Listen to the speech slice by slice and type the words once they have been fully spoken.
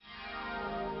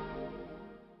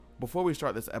Before we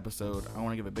start this episode, I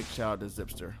want to give a big shout out to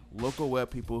Zipster, local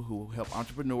web people who help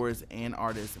entrepreneurs and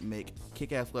artists make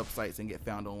kick-ass websites and get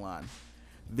found online.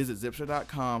 Visit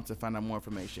Zipster.com to find out more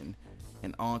information.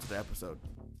 And on to the episode.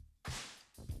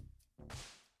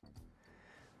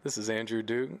 This is Andrew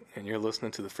Duke, and you're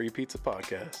listening to the Free Pizza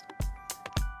Podcast.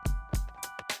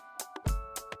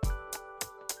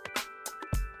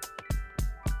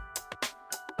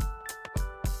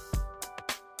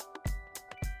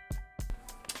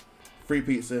 Free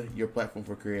Pizza, your platform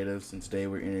for creatives, and today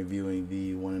we're interviewing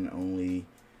the one and only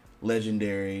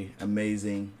legendary,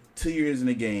 amazing, 2 years in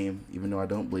the game, even though I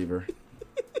don't believe her,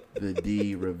 the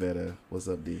D. Rivetta. What's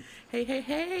up, D?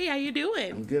 Hey, how you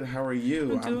doing? I'm good. How are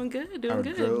you? I'm doing good. I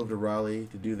drove to Raleigh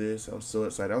to do this. I was so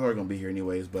excited. I was already going to be here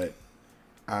anyways, but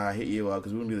I hit you up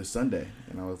because we were going to do this Sunday,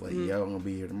 and I was like, yeah, I'm going to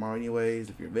be here tomorrow anyways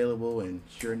if you're available, and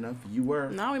sure enough, you were.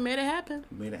 No, we made it happen.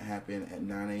 We made it happen at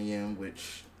 9 a.m.,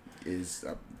 which is,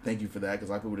 thank you for that, because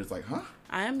a lot of people were just like, huh?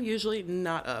 I am usually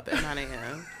not up at 9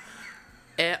 a.m.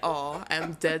 at all.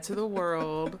 I'm dead to the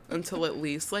world until at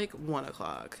least like 1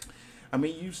 o'clock. I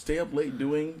mean, you stay up late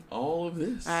doing all of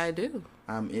this. I do.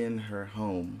 I'm in her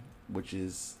home, which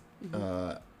is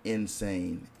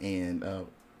insane. And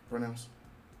pronouns?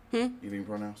 You have any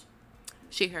pronouns?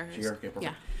 She, her. She, her. Okay,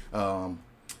 perfect. Yeah.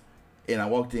 And I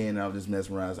walked in and I was just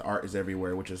mesmerized. Art is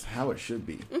everywhere, which is how it should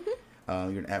be.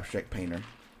 Mm-hmm. You're an abstract painter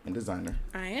and designer.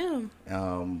 I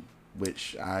am.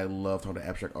 Which I love talking to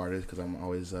abstract artists because I'm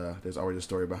always there's always a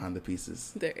story behind the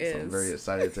pieces. There is. So I'm very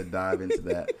excited to dive into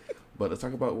that. But let's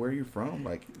talk about where you're from,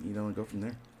 and go from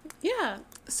there. Yeah.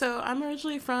 So I'm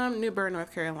originally from New Bern,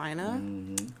 North Carolina.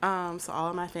 Mm-hmm. So all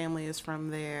of my family is from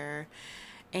there.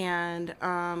 And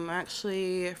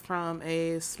actually from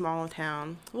a small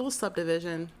town, a little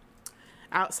subdivision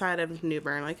outside of New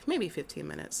Bern, like maybe 15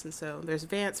 minutes. And so there's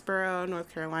Vanceboro,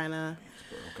 North Carolina.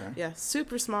 Okay. Yeah,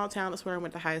 super small town. That's where I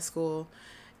went to high school.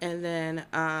 And then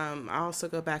I also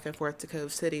go back and forth to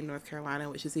Cove City, North Carolina,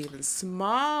 which is even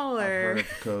smaller. I've heard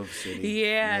of Cove City.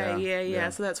 Yeah.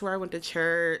 So that's where I went to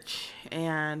church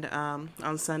and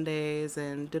on Sundays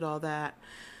and did all that.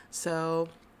 So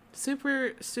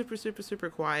super, super, super, super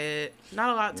quiet.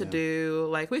 Not a lot to do.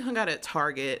 Like, we hung out at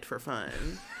Target for fun.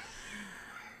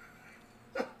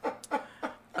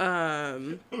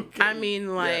 Okay. I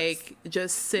mean, like,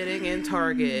 just sitting in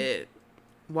Target,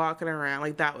 walking around,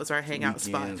 like, that was our hangout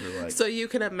spot. So you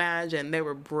can imagine they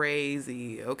were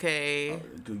brazy, okay?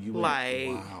 Dude, you like,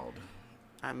 wild.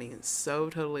 I mean, so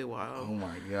totally wild. Oh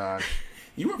my gosh.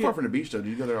 You weren't far from the beach, though. Do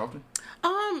you go there often?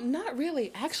 Not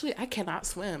really. Actually, I cannot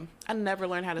swim. I never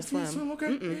learned how to swim. Swim,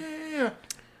 okay. Yeah.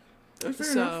 That's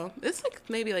fair enough. It's like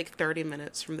maybe like 30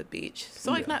 minutes from the beach.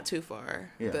 So like not too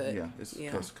far. Yeah, but,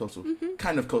 It's coastal.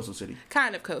 Kind of coastal city.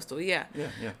 Kind of coastal, yeah.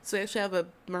 Yeah. So we actually have a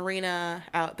marina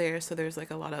out there. So there's like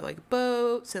a lot of like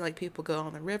boats and like people go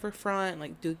on the riverfront and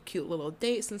like do cute little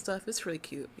dates and stuff. It's really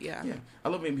cute. Yeah. Yeah. I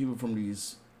love meeting people from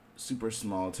these super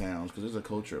small towns because there's a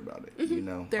culture about it, you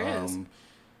know? There is.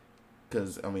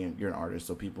 Because, I mean, you're an artist,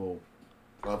 so people...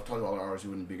 I've talked to all the artists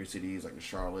who in bigger cities like the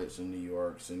Charlottes and New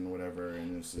Yorks and whatever,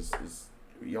 and it's just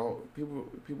y'all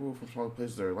people from small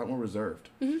places are a lot more reserved.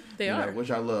 Mm-hmm. They are, which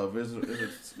I love. There's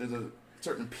a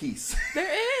certain peace. There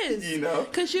is, you know,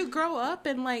 because you grow up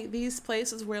in like these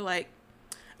places where like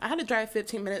I had to drive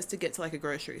 15 minutes to get to like a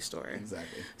grocery store.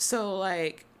 Exactly. So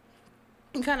like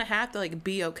you kind of have to like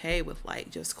be okay with like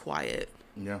just quiet.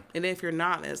 Yeah. And if you're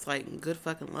not, it's like good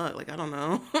fucking luck. Like, I don't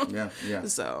know. Yeah.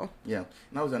 So. Yeah.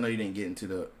 And I know you didn't get into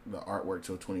the artwork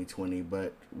till 2020,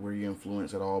 but were you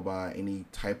influenced at all by any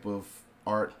type of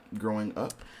art growing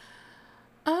up?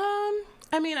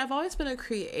 I mean, I've always been a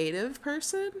creative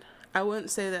person. I wouldn't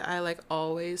say that I like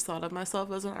always thought of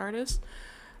myself as an artist.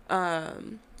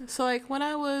 So like when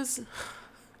I was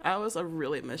a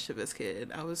really mischievous kid.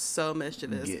 I was so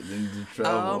mischievous. Getting into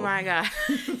trouble. Oh my God.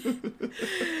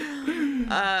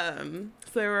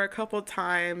 So there were a couple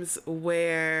times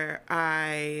where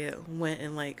I went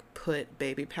and like put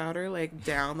baby powder like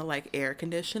down the like air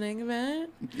conditioning vent.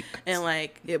 Yes. And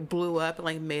like it blew up and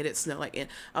like made it snow. Like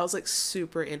I was like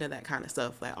super into that kind of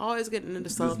stuff. Like always getting into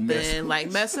something,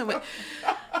 like messing with.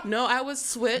 No, I would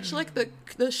switch like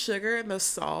the sugar and the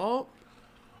salt.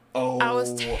 Oh, I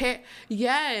was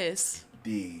yes.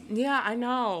 D. Yeah, I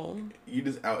know. You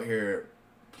just out here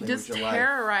playing just with your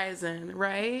terrorizing, life.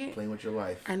 Right? Playing with your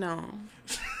life. I know.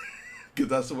 Because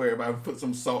I swear, if I put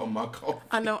some salt in my coffee.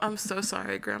 I know. I'm so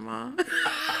sorry, Grandma.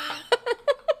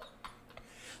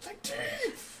 Like,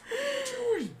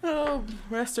 dude. Oh,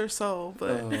 rest her soul.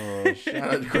 But oh, shout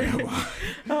out to Grandma.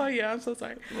 Oh yeah, I'm so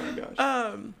sorry. Oh my gosh.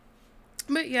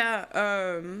 But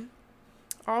yeah,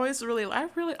 I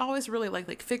really always really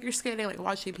like figure skating, like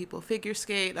watching people figure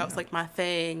skate. That was like my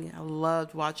thing. I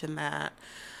loved watching that.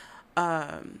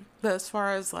 But as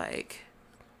far as like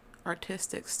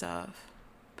artistic stuff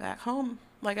back home,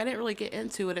 like I didn't really get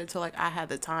into it until like I had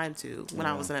the time to when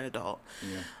I was an adult.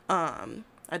 Yeah.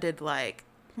 I did like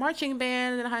marching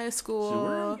band in high school.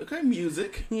 Sure. Okay,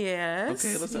 music. Yes.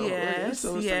 Okay, let's talk about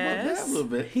that a little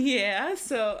bit. Yeah.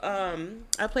 So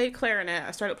I played clarinet.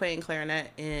 I started playing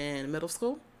clarinet in middle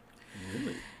school.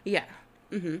 Really? Yeah.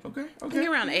 Mm-hmm. Okay. I think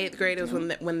around 8th grade is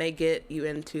when they get you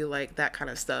into like that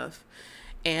kind of stuff.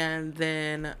 And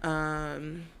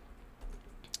then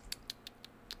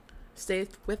stayed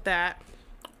with that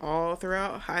all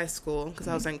throughout high school because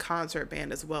I was in concert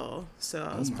band as well. So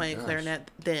I was playing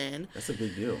clarinet then. That's a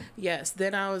big deal. Yes.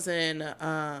 Then I was in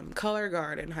color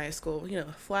guard in high school. You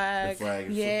know, flag. The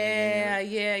flag.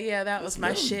 Yeah. That was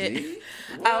my shit.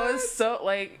 I was so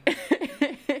like...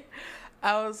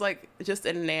 I was like just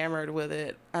enamored with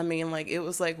it. I mean, like it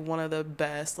was like one of the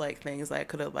best like things I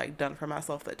could have like done for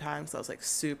myself at the time. So I was like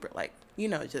super like, you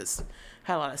know, just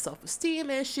had a lot of self-esteem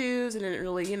issues and didn't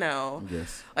really, you know,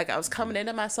 like I was coming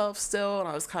into myself still, and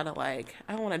I was kind of like,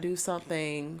 I want to do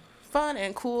something fun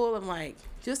and cool and like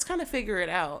just kind of figure it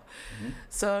out.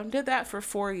 So I did that for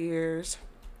 4 years,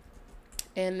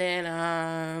 and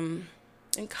then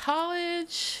in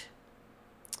college.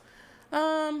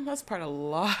 That's part of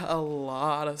a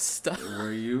lot of stuff.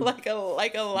 Were you? like a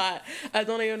lot. I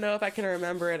don't even know if I can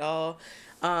remember it all.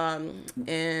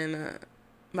 In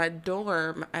my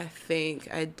dorm, I think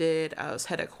I was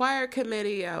head of choir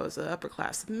committee. I was an upper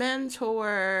class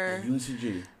mentor. At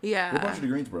UNCG. Yeah. What brought you to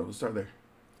Greensboro? Let's start there.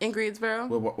 In Greensboro?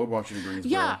 What brought you to Greensboro?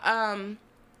 Yeah.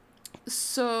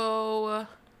 So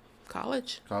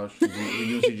college.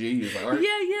 UNCG. You was like, all right.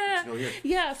 Yeah. Let's go here.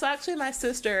 Yeah. So actually, my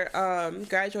sister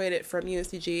graduated from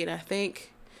UNCG, and I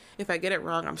think if I get it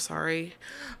wrong, I'm sorry.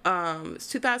 It's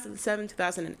 2007,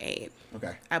 2008.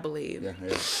 Okay. I believe. Yeah.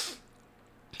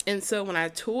 And so when I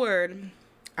toured,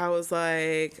 I was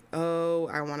like, oh,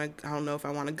 I don't know if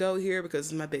I want to go here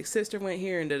because my big sister went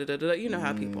here and da-da-da-da. You know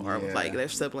how people are with like their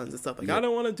siblings and stuff. Like, I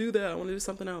don't want to do that. I want to do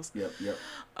something else. Yep.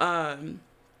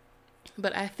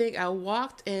 But I think I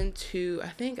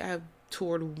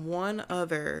toured one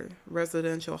other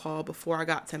residential hall before I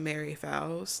got to Mary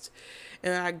Faust.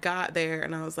 And I got there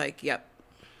and I was like, yep.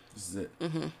 This is it.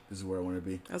 Mm-hmm. This is where I want to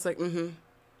be. I was like,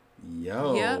 mm-hmm.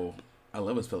 Yo. Yep. I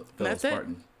love his fellow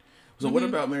Spartan. So what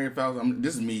about Mary Faust?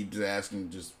 This is me just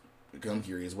asking, just because I'm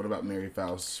curious. What about Mary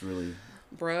Faust really?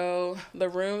 Bro, the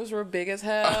rooms were big as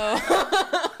hell.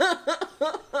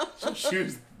 She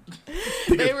was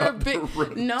they were big.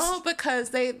 No, because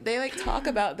they like talk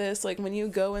about this like when you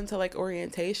go into like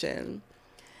orientation.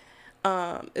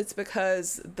 It's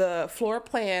because the floor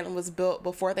plan was built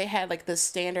before they had like the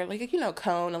standard, like, you know,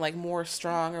 cone and like more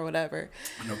strong or whatever.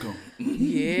 No cone.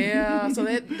 Yeah. So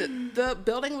the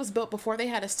building was built before they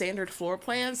had a standard floor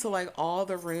plan. So like all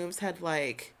the rooms had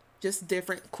like just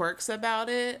different quirks about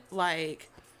it. Like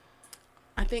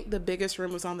I think the biggest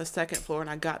room was on the second floor, and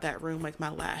I got that room like my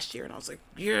last year, and I was like,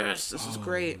 yes, this is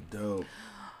great. Dope.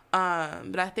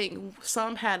 But I think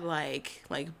some had like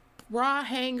bra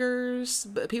hangers,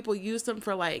 but people used them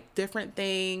for like different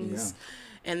things.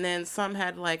 Yeah. And then some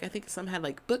had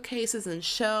like bookcases and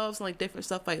shelves and like different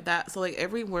stuff like that. So like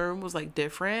every room was like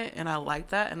different, and I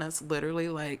liked that, and that's literally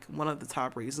like one of the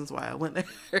top reasons why I went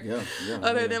there. Yeah.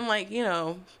 Other than like, you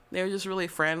know, they were just really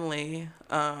friendly.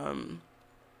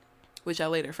 Which I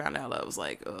later found out I was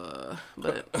like, but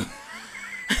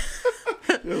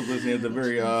it's a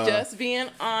very just being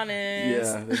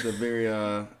honest. Yeah, it's a very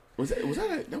was that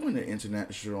wasn't an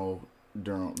international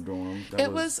dorm?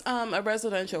 It was a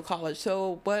residential college.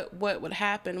 So what would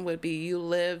happen would be you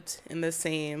lived in the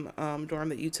same dorm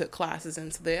that you took classes in.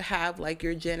 So they have like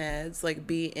your gen eds like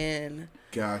be in.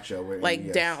 Gotcha.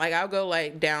 Down, like I'll go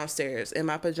like downstairs in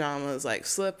my pajamas, like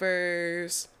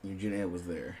slippers. Your gen ed was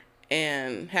there.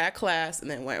 And had class, and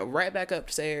then went right back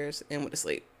upstairs and went to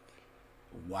sleep.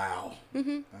 Wow.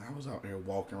 Mm-hmm. I was out there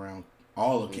walking around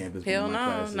all of campus. Hell no,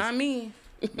 classes. Not me.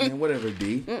 Man, whatever,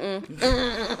 D. And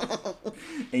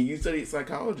you studied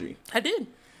psychology. I did.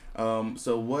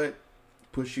 So what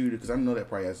pushed you to, because I know that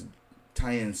probably has to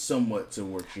tie in somewhat to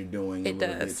what you're doing. It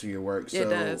little does. Bit to your work. So it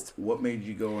does. What made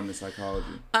you go into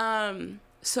psychology?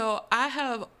 So I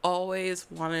have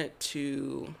always wanted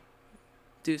to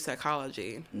do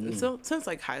psychology since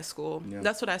like high school. Yeah.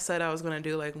 That's what I said I was gonna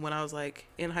do. Like when I was like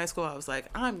in high school, I was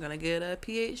like, I'm gonna get a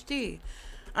PhD.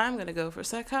 I'm gonna go for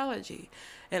psychology,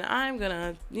 and I'm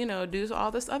gonna, you know, do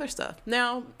all this other stuff.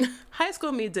 Now, high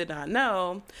school me did not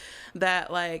know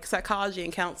that like psychology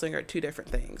and counseling are two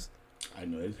different things. I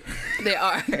know it. They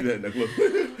are. No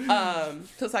clue.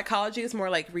 So psychology is more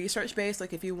like research based.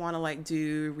 Like if you want to like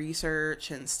do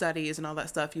research and studies and all that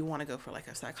stuff, you want to go for like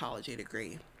a psychology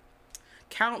degree.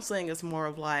 Counseling is more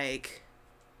of like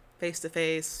face to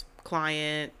face,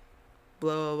 client,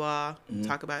 blah, blah, blah,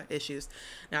 talk about issues.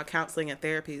 Now, counseling and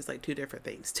therapy is like two different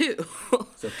things too.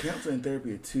 So counseling and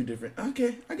therapy are two different.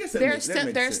 Okay, I guess that they're makes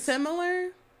sense. similar,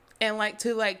 and like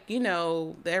to like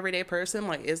the everyday person,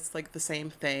 like it's like the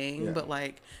same thing. Yeah. But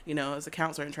like as a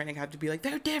counselor in training, I have to be like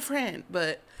they're different,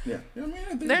 but Yeah, I mean, I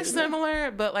think they're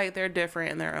similar, but like they're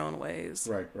different in their own ways.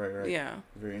 Right. Yeah.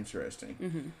 Very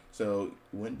interesting. So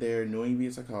went there knowing you be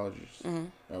a psychologist,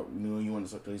 knowing you want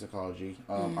to study psychology.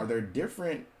 Are there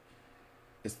different?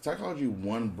 Is psychology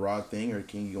one broad thing, or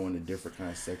can you go into different kind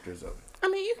of sectors of it? I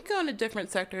mean, you can go into different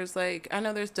sectors. Like, I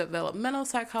know there's developmental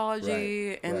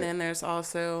psychology, and then there's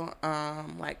also,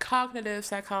 like, cognitive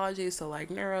psychology, so, like,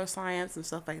 neuroscience and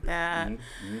stuff like that.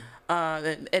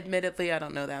 And admittedly, I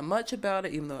don't know that much about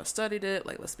it, even though I studied it.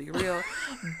 Like, let's be real.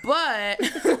 But...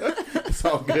 It's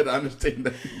all good. I understand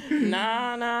that.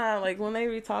 Nah. Like, when they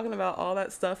be talking about all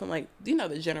that stuff and, like,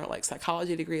 the general, like,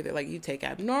 psychology degree, they're like, you take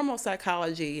abnormal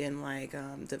psychology and, like,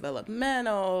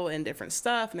 developmental and different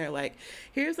stuff. And they're like,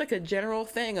 here's, like, a general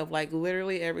thing of, like,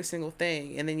 literally every single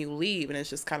thing. And then you leave, and it's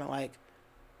just kind of like,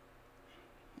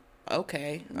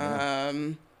 okay. Yeah.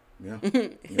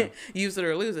 Use it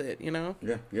or lose it,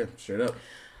 Yeah, straight up.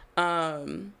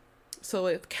 So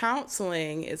with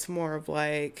counseling, it's more of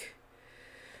like,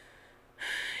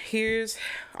 here's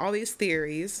all these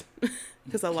theories,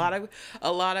 because a lot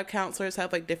of counselors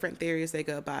have like different theories they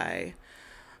go by.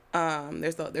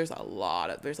 There's a lot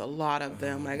of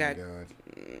them. We're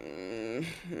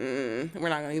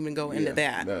not gonna even go into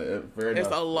that. No, There's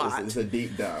a lot. It's a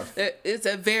deep dive. It's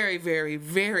a very, very,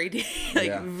 very deep,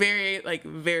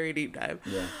 very deep dive.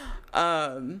 Yeah.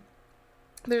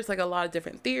 There's like a lot of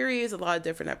different theories, a lot of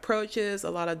different approaches, a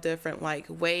lot of different like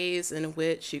ways in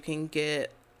which you can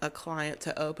get a client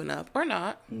to open up or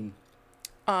not.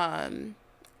 And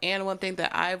one thing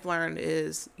that I've learned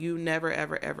is you never,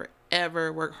 ever, ever,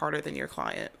 ever work harder than your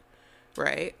client,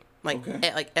 right? Like,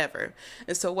 like ever.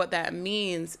 And so what that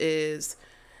means is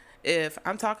if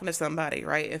I'm talking to somebody,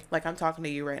 right? If like I'm talking to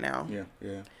you right now. Yeah.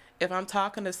 If I'm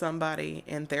talking to somebody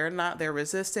and they're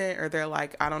resistant, or they're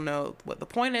like, I don't know what the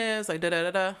point is, like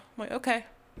I'm like, okay.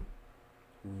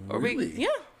 Really?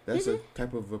 That's a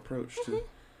type of approach too.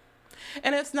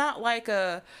 And it's not like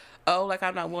like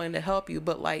I'm not willing to help you,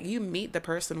 but like you meet the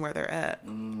person where they're at.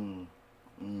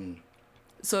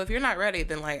 So if you're not ready,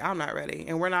 then like I'm not ready,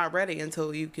 and we're not ready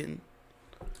until you can.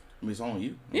 I mean, it's on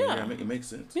you. It makes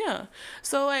sense. Yeah.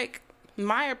 So like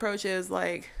my approach is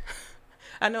like,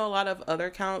 I know a lot of other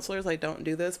counselors like don't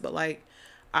do this, but like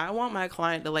I want my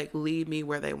client to like lead me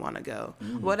where they want to go.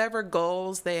 Whatever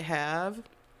goals they have,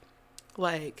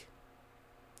 like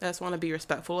I just want to be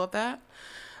respectful of that,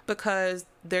 because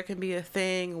there can be a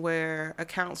thing where a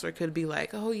counselor could be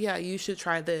like, oh yeah, you should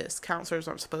try this. Counselors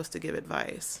aren't supposed to give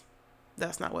advice.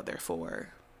 That's not what they're for.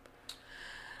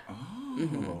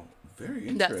 Oh, very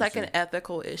interesting. That's like an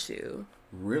ethical issue.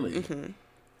 Really?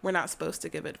 We're not supposed to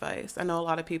give advice. I know a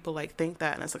lot of people like think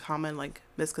that, and it's a common like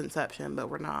misconception, but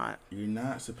we're not. You're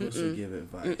not supposed to give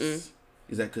advice.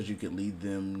 Is that because you could lead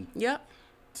them? Yep.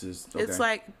 It's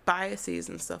like biases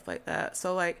and stuff like that.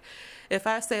 So like if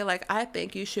I say like I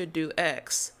think you should do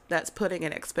X, that's putting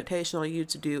an expectation on you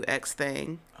to do X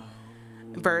thing.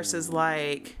 Versus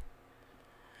like,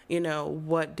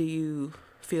 what do you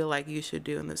feel like you should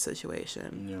do in this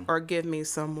situation? Yeah. Or give me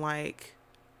some like,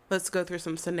 let's go through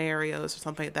some scenarios or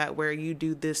something like that where you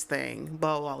do this thing,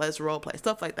 blah, blah, let's role play,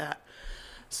 stuff like that.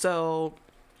 So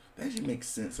that actually makes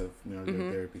sense of your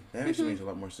therapy. That actually makes a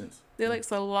lot more sense. It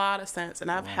makes a lot of sense.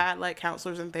 And I've had like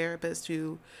counselors and therapists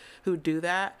who do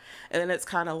that. And then it's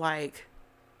kind of like,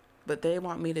 but they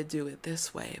want me to do it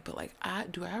this way. But like,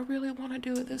 do I really want to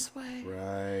do it this way?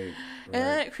 Right. And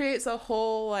then it creates a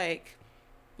whole like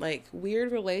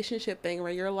weird relationship thing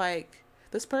where you're like,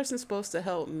 this person's supposed to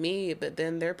help me, but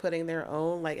then they're putting their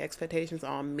own like expectations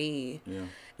on me. Yeah.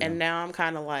 And now I'm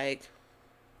kind of like,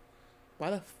 why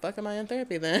the fuck am I in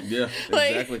therapy then? Yeah,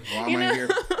 Like, exactly. Why am I here?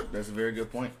 That's a very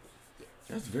good point.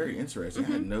 That's very interesting.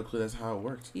 I had no clue that's how it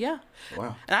worked. Yeah.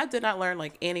 Wow. And I did not learn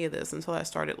like any of this until I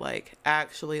started like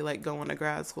actually like going to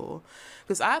grad school,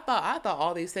 because I thought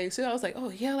all these things too. I was like, oh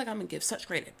yeah, like I'm gonna give such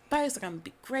great advice, like I'm gonna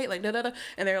be great, like da da da.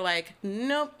 And they're like,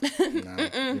 nope. Nah,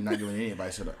 you're not giving any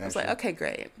advice. I was like, okay,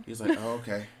 great. He's like, oh,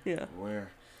 okay. Yeah.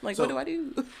 Where? Like, what do I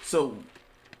do? So,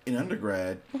 in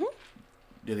undergrad,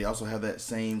 did they also have that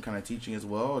same kind of teaching as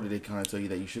well, or did they kind of tell you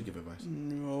that you should give advice?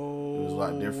 No. It was a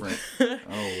lot different.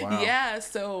 Oh, wow. Yeah,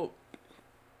 so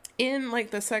in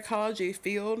like the psychology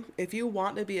field, if you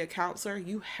want to be a counselor,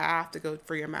 you have to go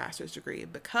for your master's degree,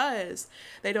 because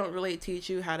they don't really teach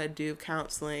you how to do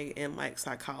counseling and like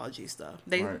psychology stuff.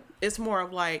 Right. It's more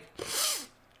of like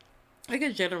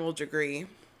a general degree.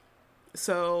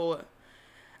 So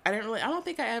I don't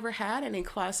think I ever had any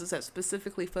classes that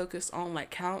specifically focused on like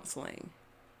counseling.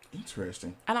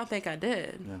 Interesting. I don't think I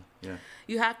did. Yeah.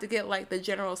 You have to get like the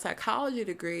general psychology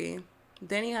degree,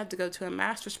 then you have to go to a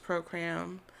master's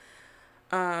program.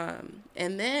 And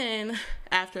then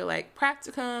after like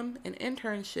practicum and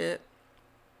internship,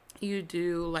 you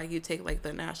take like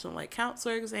the national like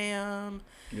counselor exam.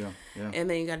 Yeah. And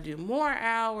then you got to do more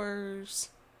hours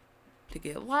to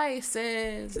get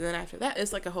licensed. And then after that,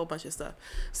 it's like a whole bunch of stuff.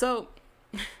 So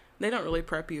they don't really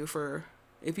prep you for,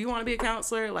 if you want to be a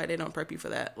counselor, like they don't prep you for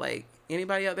that. Like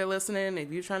anybody out there listening, if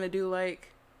you're trying to do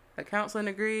like a counseling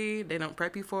degree, they don't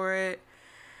prep you for it.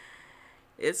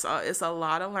 It's a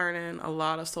lot of learning, a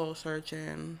lot of soul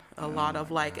searching, a lot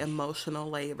of like emotional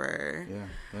labor.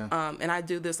 Yeah. And I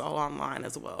do this all online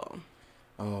as well.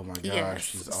 Oh my gosh,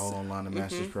 Yes. it's all online. The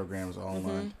master's program is all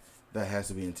online. That has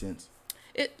to be intense.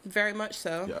 It very much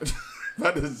so. Yeah.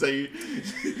 About to say,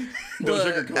 don't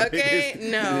Look, sugarcoat it. okay,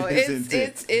 no,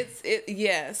 intense.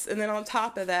 yes. And then on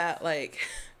top of that, like,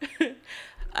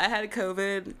 I had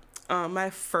COVID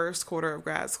my first quarter of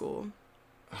grad school.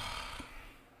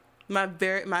 My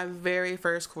very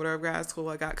first quarter of grad school,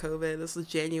 I got COVID. This was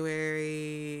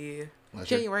January-ish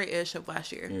of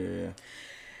last year. Yeah.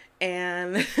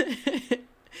 And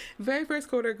very first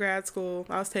quarter of grad school,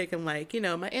 I was taking like,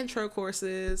 my intro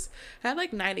courses. I had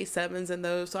like 97s in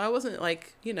those, so I wasn't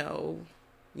like,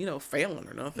 failing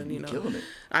or nothing, Killing it.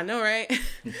 I know, right?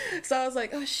 So I was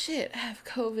like, oh shit, I have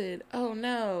COVID. Oh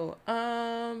no.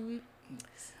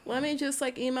 Let me just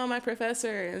like email my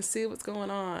professor and see what's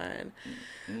going on.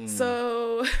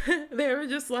 So they were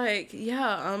just like,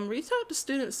 yeah, reach out to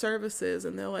student services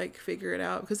and they'll like figure it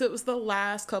out, because it was the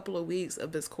last couple of weeks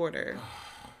of this quarter.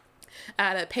 I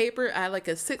had like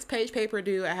a 6-page paper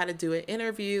due. I had to do an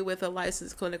interview with a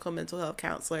licensed clinical mental health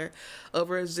counselor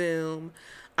over Zoom.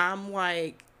 I'm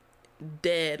like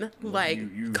dead, like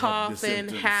you coughing,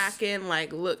 hacking,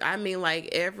 like look, I mean like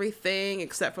everything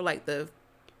except for like the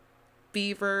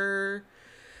fever.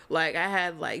 Like I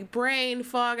had like brain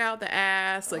fog out the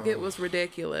ass. Like it was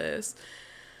ridiculous.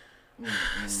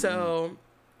 So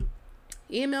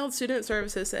emailed student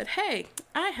services, said, hey,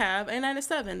 I have a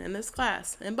 97 in this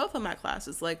class, in both of my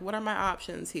classes. Like, what are my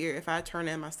options here if I turn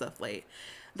in my stuff late?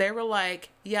 They were like,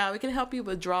 yeah, we can help you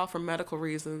withdraw for medical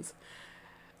reasons.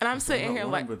 And I'm sitting here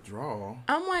like, withdrawal.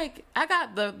 I'm like, I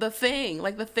got the thing,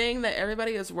 like the thing that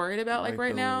everybody is worried about, like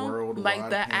right now, like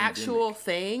the actual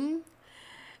thing.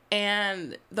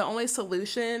 And the only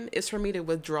solution is for me to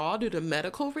withdraw due to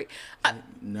medical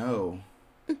No.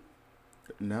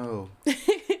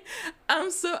 I'm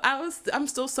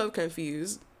still so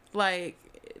confused. Like,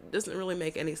 it doesn't really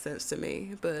make any sense to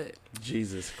me, but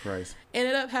Jesus Christ.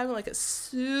 Ended up having like a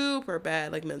super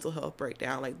bad like mental health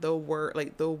breakdown, like the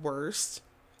worst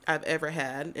I've ever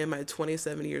had in my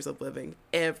 27 years of living,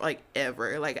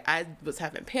 ever. Like I was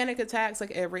having panic attacks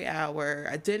like every hour.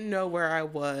 I didn't know where I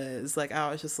was. Like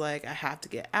I was just like, I have to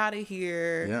get out of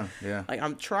here. Yeah. Like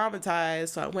I'm traumatized.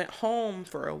 So I went home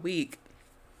for a week.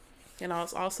 And I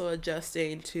was also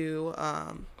adjusting to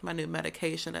my new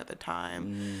medication at the time.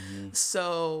 Mm-hmm.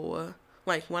 So,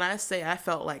 like, when I say I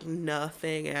felt like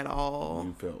nothing at all.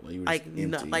 You felt like you were just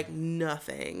empty. Like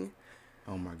nothing.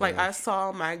 Oh, my God. Like, I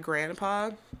saw my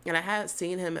grandpa, and I hadn't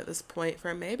seen him at this point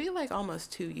for maybe, like,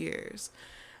 almost 2 years.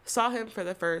 Saw him for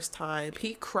the first time.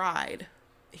 He cried.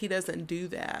 He doesn't do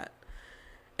that.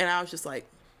 And I was just, like,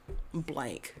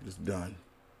 blank. Just done.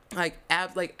 Like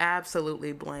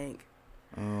absolutely blank.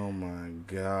 Oh my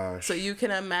gosh. So you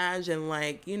can imagine,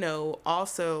 like,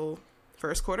 also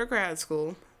first quarter grad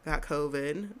school, got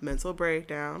COVID, mental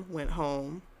breakdown, went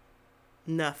home,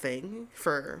 nothing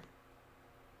for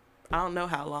I don't know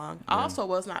how long. Yeah. I also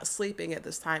was not sleeping at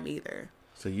this time either.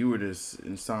 So you were just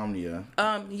insomnia.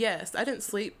 Yes, I didn't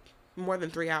sleep more than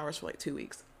 3 hours for like 2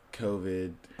 weeks.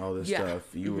 COVID, all this stuff.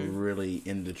 You were really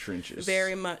in the trenches.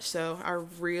 Very much so. I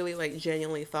really like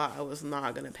genuinely thought I was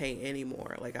not going to pay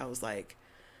anymore. Like I was like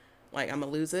I'm going to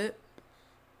lose it.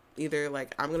 Either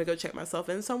like I'm going to go check myself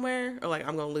in somewhere or like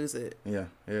I'm going to lose it. Yeah.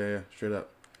 Straight up.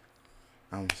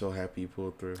 I'm so happy you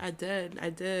pulled through. I did.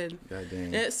 God dang.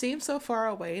 And it seems so far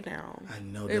away now. I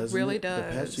know. It really does.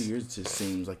 The past 2 years it just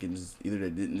seems like it's either they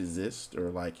didn't exist or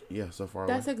like, so far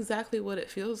away. That's exactly what it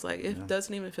feels like. It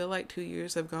doesn't even feel like 2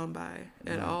 years have gone by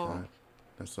at all. God.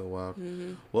 That's so wild.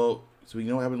 Mm-hmm. Well, so we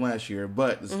know what happened last year,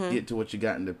 but let's get to what you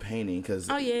got into painting. Because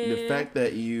the fact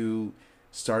that you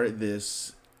started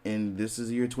this, and this is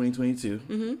the year 2022.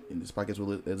 Mm-hmm. And this podcast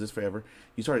will exist forever.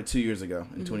 You started 2 years ago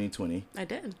in 2020. I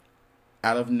did.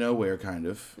 Out of nowhere, kind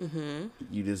of. Mm-hmm.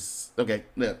 You just okay.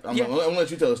 Yeah, I'm gonna let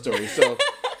you tell the story. So,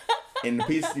 and the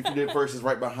piece you did first is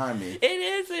right behind me. It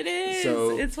is.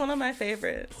 So, it's one of my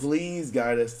favorites. Please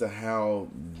guide us to how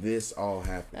this all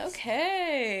happens.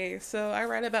 Okay, so I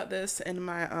write about this in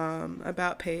my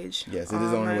about page. Yes, it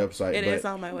is on her website. It is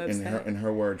on my website. In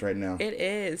her words, right now. It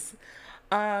is.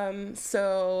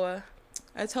 So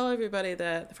I tell everybody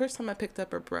that the first time I picked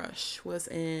up a brush was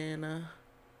in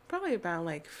probably around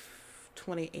like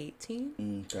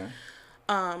 2018. Okay.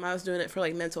 I was doing it for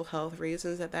like mental health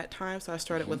reasons at that time, so I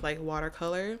started with like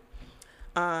watercolor.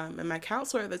 And my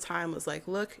counselor at the time was like,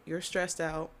 "Look, you're stressed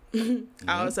out."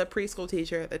 I was a preschool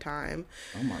teacher at the time.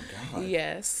 Oh my God.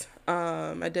 Yes.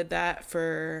 I did that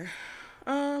for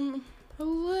a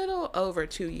little over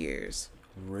 2 years.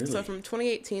 Really? So from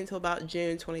 2018 till about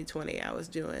June 2020, I was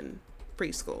doing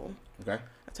preschool. Okay.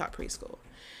 I taught preschool.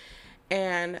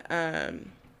 And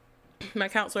my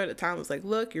counselor at the time was like,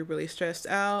 "Look, you're really stressed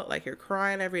out. Like, you're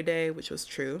crying every day," which was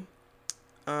true.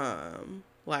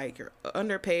 Like, you're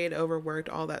underpaid, overworked,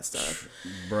 all that stuff.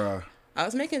 Bruh. I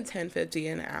was making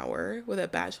 $10.50 an hour with a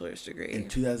bachelor's degree. In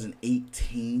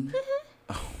 2018? Mm-hmm.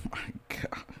 Oh my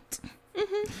God.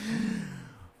 Mm-hmm.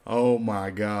 Oh my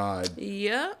God.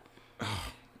 Yep. I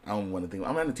don't want to think.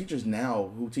 I mean, the teachers now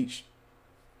who teach,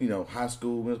 high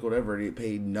school, middle school, whatever, they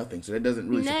paid nothing. So that doesn't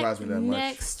really surprise me that much.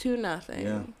 Next to nothing.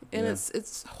 Yeah. And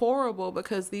it's horrible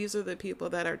because these are the people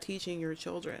that are teaching your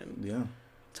children. Yeah.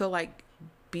 To like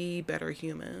be better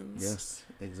humans. Yes,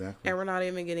 exactly. And we're not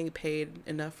even getting paid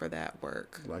enough for that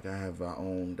work. Like I have our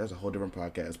own. That's a whole different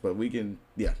podcast, but we can.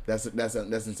 Yeah, that's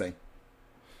insane.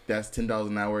 That's $10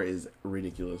 an hour is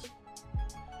ridiculous.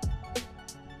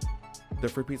 The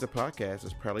Free Pizza Podcast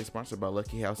is proudly sponsored by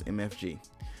Lucky House MFG.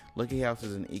 Lucky House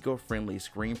is an eco-friendly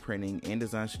screen printing and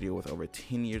design studio with over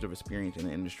 10 years of experience in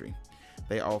the industry.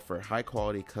 They offer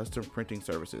high-quality custom printing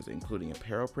services, including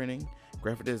apparel printing,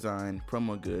 graphic design,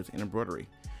 promo goods, and embroidery.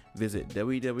 Visit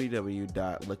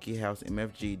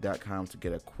www.luckyhousemfg.com to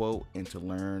get a quote and to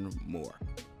learn more.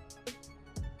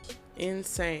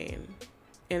 Insane.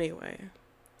 Anyway.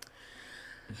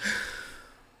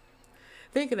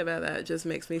 Thinking about that just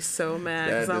makes me so mad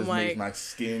because I'm like, makes my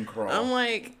skin crawl. I'm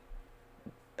like,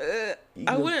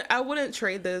 I wouldn't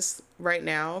trade this right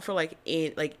now for like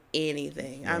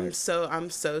anything. Right. I'm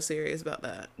so serious about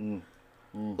that.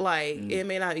 It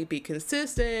may not be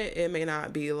consistent. It may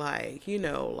not be like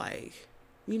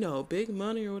big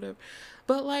money or whatever.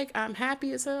 But like I'm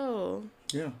happy as hell.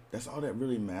 Yeah, that's all that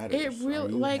really matters. It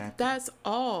really that's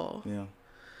all. Yeah.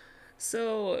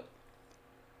 So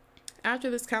after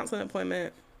this counseling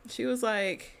appointment, she was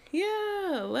like,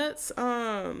 "Yeah, let's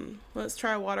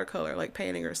try watercolor, like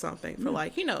painting or something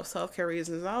for self-care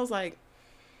reasons." And I was like,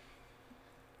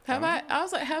 have I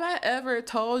ever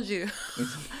told you?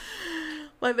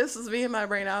 Like, this is me in my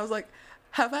brain. I was like,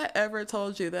 have I ever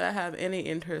told you that I have any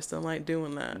interest in like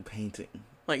doing that? Painting.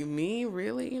 Like me,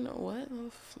 really? You know what?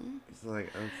 It's like,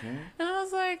 okay. And I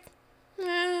was like,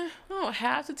 I don't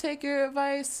have to take your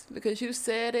advice because you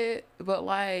said it, but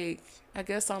like, I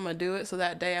guess I'm gonna do it. So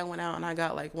that day I went out and I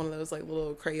got like one of those like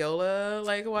little Crayola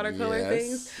like watercolor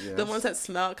things. Yes. The ones that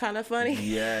smell kind of funny.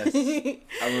 Yes. I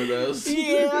remember those.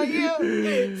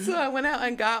 Yeah. So I went out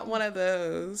and got one of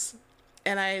those.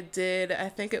 And I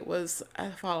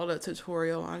followed a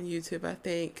tutorial on YouTube. I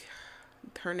think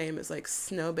her name is like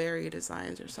Snowberry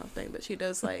Designs or something, but she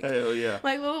does like, hell yeah,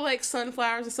 like little like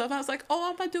sunflowers and stuff. And I was like,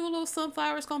 oh, I'm gonna do a little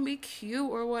sunflower. It's gonna be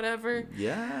cute or whatever.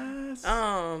 Yes.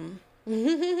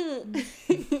 It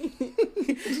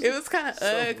was kind of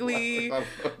ugly.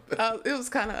 It was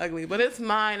kind of ugly, but it's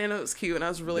mine and it was cute and I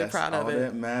was really proud of it. That's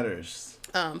all that matters.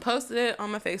 Posted it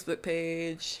on my Facebook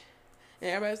page. And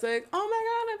everybody's like, "Oh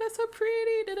my God, that's so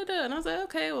pretty." Da-da-da. And I was like,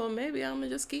 okay, well, maybe I'm going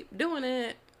to just keep doing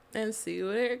it and see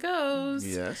where it goes.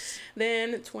 Yes.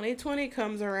 Then 2020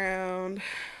 comes around.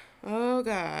 Oh,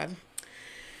 God.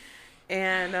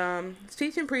 And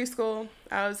teaching preschool,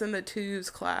 I was in the twos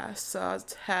class. So I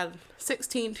had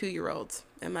 16 2-year-olds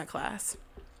in my class.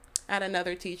 I had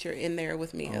another teacher in there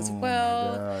with me as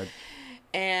well. My God.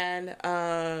 And,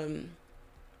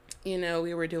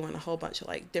 we were doing a whole bunch of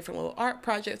like different little art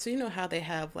projects. So you know how they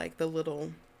have like the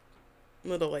little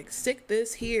like stick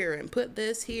this here and put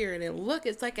this here and then look,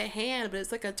 it's like a hand, but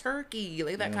it's like a turkey,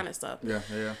 like that kind of stuff. Yeah.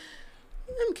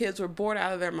 Them kids were bored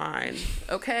out of their mind.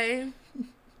 Okay.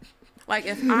 Like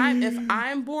if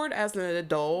I'm bored as an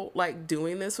adult, like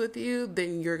doing this with you,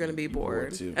 then you're gonna be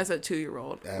bored as a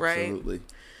 2-year-old, right? Absolutely.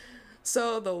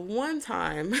 So the one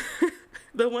time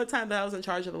the one time that I was in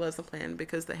charge of the lesson plan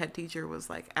because the head teacher was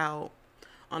like out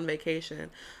on vacation,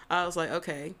 I was like,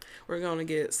 okay, we're gonna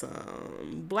get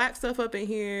some black stuff up in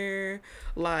here,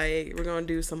 like we're gonna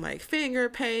do some like finger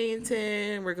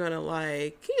painting, we're gonna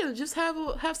like, you know, just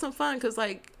have some fun, because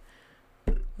like,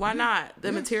 why not?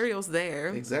 The material's there.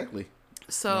 Exactly.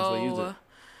 So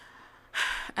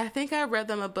I think I read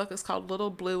them a book. It's called Little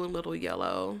Blue and Little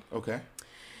Yellow. Okay.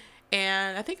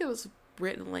 And I think it was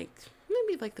written like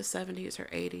maybe like the 70s or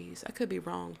 80s. I could be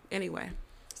wrong. Anyway,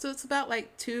 so it's about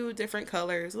like two different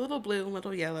colors, little blue and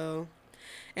little yellow.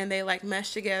 And they like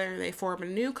mesh together and they form a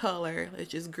new color,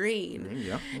 which is green.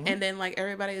 Yeah. And then like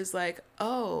everybody is like,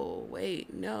 oh,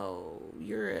 wait, no,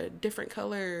 you're a different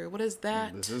color. What is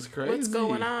that? This is crazy. What's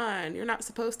going on? You're not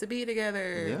supposed to be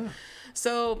together. Yeah.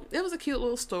 So it was a cute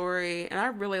little story and I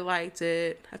really liked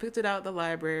it. I picked it out at the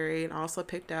library and also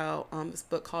picked out this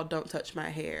book called Don't Touch My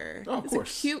Hair. Oh, of it's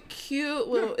course. a cute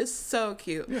little, it's so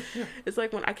cute. Yeah. It's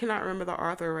like I cannot remember the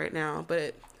author right now,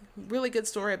 but really good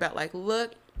story about like,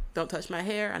 look, don't touch my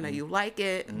hair. I know you like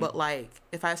it, but like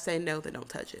if I say no, then don't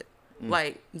touch it.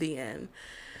 Like the end.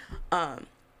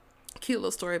 Cute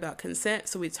little story about consent.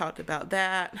 So we talked about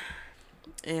that.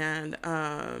 And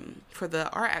for the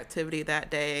art activity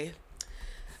that day,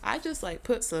 I just like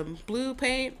put some blue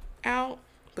paint out,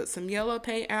 put some yellow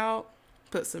paint out,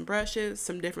 put some brushes,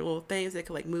 some different little things they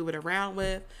could like move it around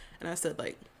with. And I said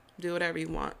like, do whatever you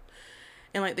want.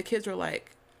 And like the kids were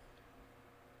like,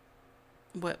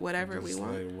 whatever we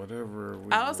want. Like, whatever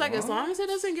we I was like, want. as long as it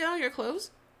doesn't get on your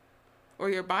clothes or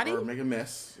your body Or make a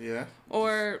mess. Yeah.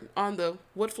 or on the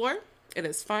wood floor, it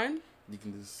is fine. You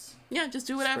can just. Yeah, just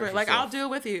do whatever. Express Like, I'll yourself. do it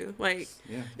with you. Like,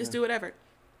 Yeah. just do whatever.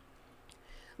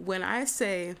 When I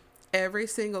say every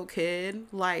single kid,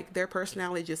 like, their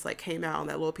personality just, like, came out on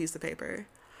that little piece of paper.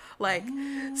 Like,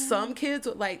 some kids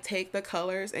would, like, take the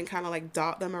colors and kind of, like,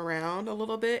 dot them around a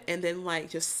little bit and then, like,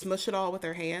 just smush it all with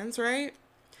their hands, right?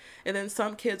 And then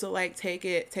some kids will like take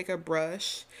a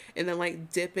brush and then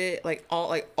like dip it like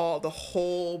all the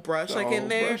whole brush like in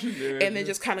there, and then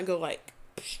just kind of go like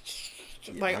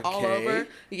all over.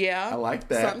 Yeah, I like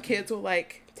that. Some kids will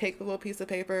like take the little piece of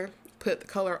paper, put the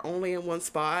color only in one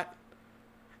spot,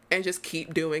 and just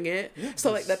keep doing it. Yeah,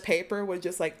 so like the paper would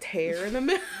just like tear in the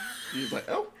middle. He's like,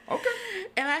 oh, okay.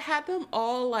 And I had them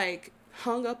all like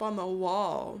hung up on the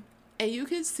wall. And you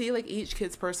could see like each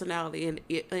kid's personality in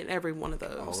every one of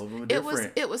those. All of them are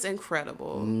different. It was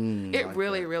incredible. It like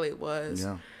really, that. really was.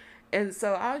 Yeah. And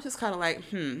so I was just kind of like,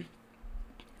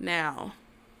 Now,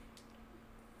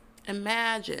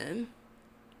 imagine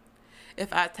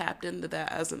if I tapped into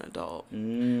that as an adult.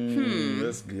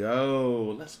 Let's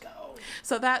go. Let's go.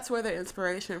 So that's where the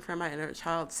inspiration for my Inner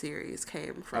Child series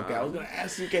came from. Okay, I was gonna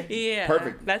ask you. Okay. Yeah,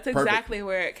 Perfect. That's exactly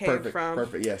where it came from.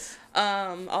 Perfect. Yes.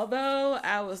 Although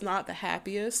I was not the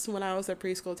happiest when I was a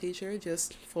preschool teacher,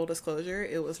 just full disclosure,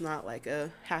 it was not like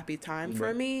a happy time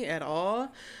for me at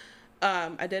all.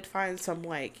 I did find some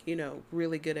like,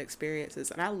 really good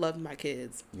experiences and I loved my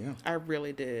kids. Yeah. I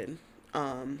really did.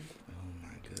 Oh my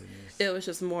goodness. It was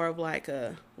just more of like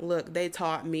look, they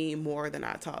taught me more than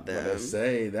I taught them. Let's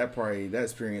say that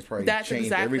experience probably That's changed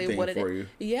exactly everything what it for is.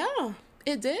 you. Yeah,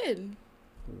 it did.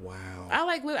 Wow.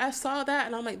 I saw that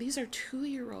and I'm like, these are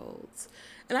 2-year-olds.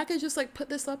 And I could just like put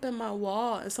this up in my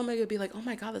wall and somebody would be like, oh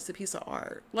my God, that's a piece of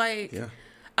art. Like, Yeah.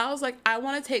 I was like, I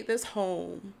want to take this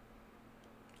home.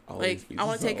 Like, I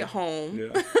want to take it home.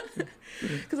 Yeah.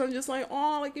 Because I'm just like,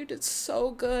 oh, like you did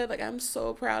so good. Like, I'm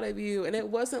so proud of you. And it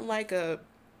wasn't like a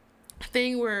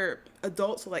thing where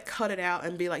adults will like cut it out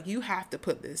and be like, you have to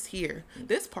put this here.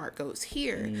 This part goes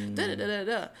here.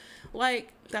 Da-da-da-da-da.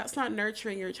 Like, that's not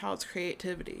nurturing your child's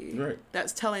creativity. Right.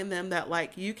 That's telling them that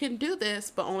like, you can do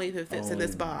this, but only if it fits in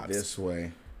this Only box. This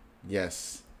way.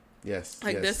 Yes. Yes.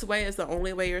 Like, yes. this way is the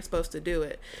only way you're supposed to do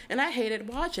it. And I hated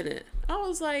watching it. I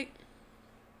was like,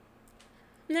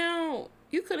 no,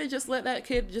 you could have just let that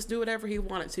kid just do whatever he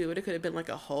wanted to. It could have been like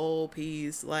a whole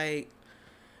piece, like,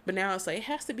 but now it's like, it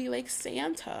has to be like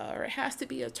Santa, or it has to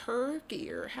be a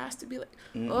turkey, or it has to be like,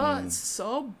 oh, it's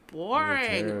so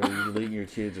boring. You're leading your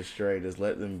kids astray. Just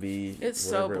let them be It's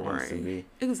so whatever it wants to boring. be.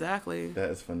 Exactly. That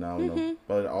is phenomenal.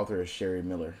 But the author is Sherry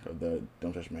Miller of the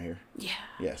Don't Touch My Hair. Yeah.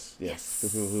 Yes.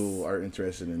 People who are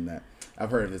interested in that.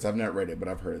 I've heard of this. I've not read it, but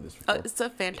I've heard of this before.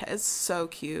 It's so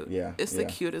cute. Yeah, It's the yeah.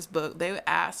 cutest book. They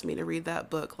asked me to read that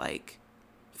book like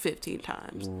 15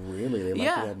 times. Really? They like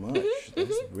Yeah. it that much?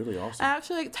 That's really awesome. I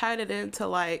actually like, tied it into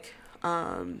like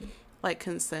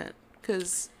consent,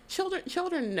 because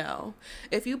children know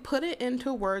if you put it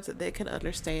into words that they can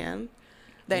understand,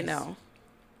 they Yes. know.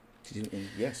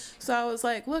 Yes. So I was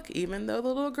like, look, even though the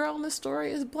little girl in the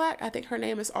story is black, I think her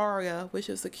name is Aria, which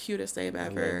is the cutest name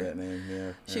ever. I love that name.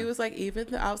 Yeah. She was like,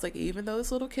 I was like, even though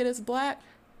this little kid is black,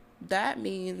 that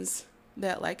means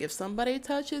that, like, if somebody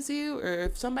touches you or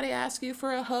if somebody asks you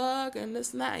for a hug and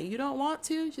this and that, and you don't want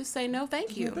to, just say no,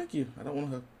 thank you. No, thank you. I don't want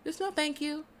to hug. Just no, thank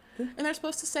you. Yeah. And they're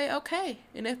supposed to say okay.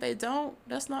 And if they don't,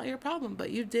 that's not your problem.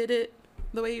 But you did it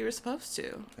the way you were supposed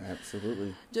to.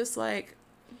 Absolutely. Just like,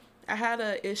 I had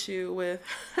an issue with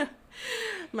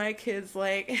my kids,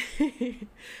 like,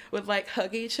 would, like,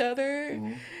 hug each other.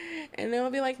 Mm-hmm. And they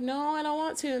would be like, no, I don't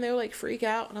want to. And they would, like, freak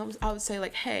out. And I would say,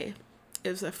 like, hey,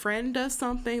 if a friend does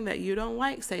something that you don't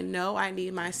like, say, no, I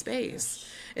need my space.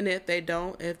 And if they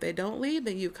don't leave,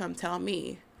 then you come tell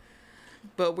me.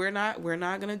 But we're not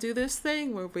going to do this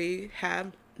thing where we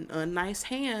have nice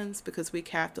hands, because we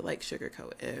have to, like,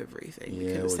 sugarcoat everything.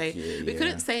 We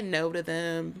couldn't say no to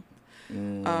them.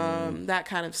 That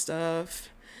kind of stuff.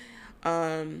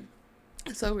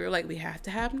 So we were like, we have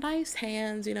to have nice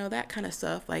hands, you know, that kind of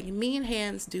stuff. Like, mean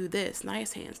hands do this,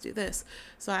 nice hands do this.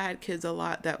 So I had kids a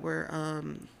lot that were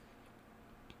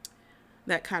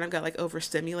that kind of got, like,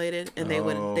 overstimulated, and they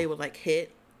would like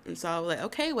hit. And so I was like,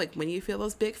 okay, like, when you feel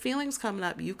those big feelings coming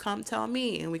up, you come tell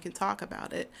me and we can talk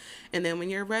about it. And then when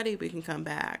you're ready, we can come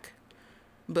back.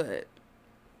 But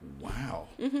wow.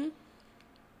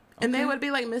 And they would be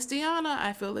like, Miss Deanna,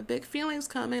 I feel the big feelings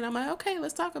coming. I'm like, okay,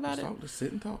 let's talk about it. Let's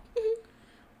sit and talk.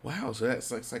 Wow, so that's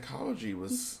like psychology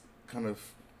was kind of,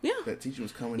 that teaching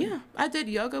was coming in. I did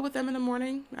yoga with them in the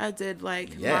morning. I did, like,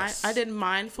 I did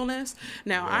mindfulness.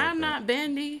 Now, I am not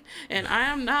bendy, and I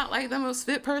am not, like, the most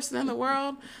fit person in the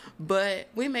world, but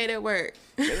we made it work.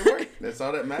 That's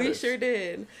all that matters. We sure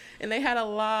did. And they had a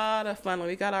lot of fun. Like,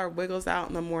 we got our wiggles out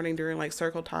in the morning during, like,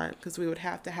 circle time, because we would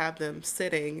have to have them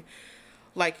sitting,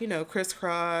 like, you know,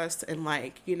 crisscross, and,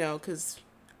 like, you know, because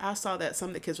I saw that some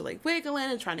of the kids were, like, wiggling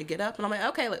and trying to get up, and I'm like,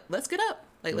 okay, let's get up.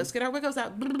 Like, let's get our wiggles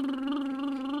out.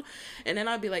 And then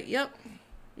I'd be like, yep,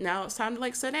 now it's time to,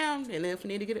 like, sit down. And then if we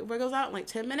need to get it wiggles out in, like,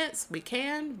 10 minutes, we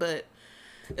can. But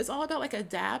it's all about, like,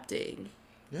 adapting.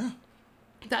 Yeah.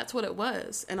 That's what it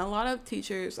was. And a lot of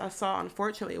teachers I saw,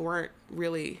 unfortunately, weren't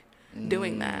really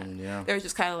doing that. Yeah. They were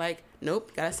just kind of like, nope,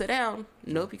 you gotta sit down.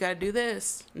 Nope, you gotta do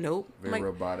this. Nope. Very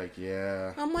robotic,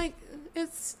 yeah. I'm like,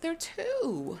 they're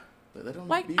two. But they don't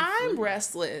like, I'm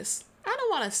restless. I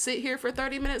don't want to sit here for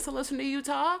 30 minutes and listen to you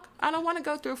talk. I don't want to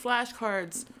go through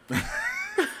flashcards.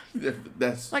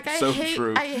 That's like, so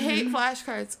true. I hate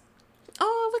flashcards.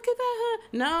 Oh, look at that.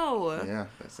 No. Yeah,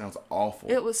 that sounds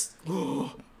awful. It was...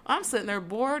 I'm sitting there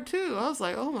bored, too. I was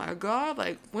like, oh, my God.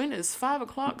 Like, when is 5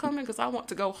 o'clock coming? Because I want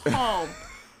to go home.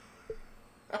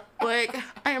 Like,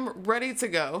 I am ready to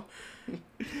go.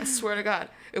 I swear to God.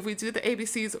 If we do the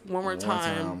ABCs one more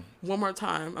time,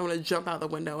 I'm going to jump out the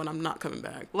window and I'm not coming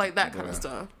back. Like, that kind of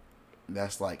stuff.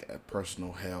 That's like a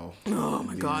personal hell. Oh,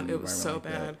 my God. It was so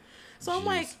bad. So I'm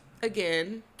like,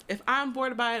 again, if I'm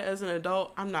bored by it as an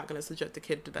adult, I'm not going to subject the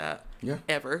kid to that. Yeah.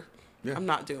 Ever. Yeah. I'm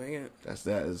not doing it.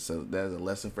 That is a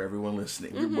lesson for everyone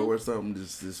listening. If you're bored with something,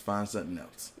 just find something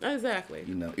else. Exactly.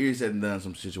 You know, easier said than done in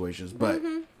some situations, but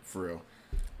for real,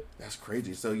 that's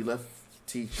crazy. So you left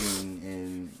teaching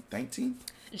in 19?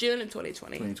 June of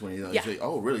 2020. 2020. Yeah. So,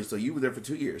 oh, really? So you were there for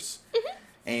 2 years,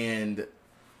 and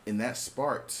that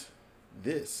sparked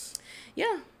this.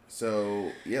 Yeah.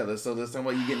 So yeah, let's talk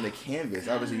about you getting the canvas.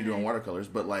 Obviously, you're doing watercolors,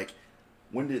 but like,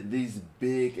 when did these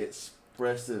big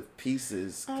expressive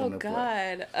pieces come to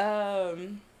play? Oh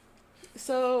God.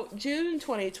 So June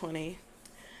 2020.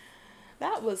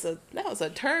 That was a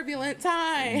turbulent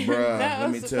time. Bruh,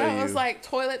 That was like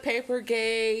toilet paper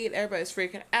gate. Everybody's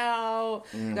freaking out.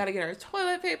 Gotta get our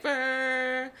toilet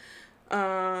paper.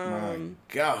 My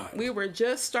God. We were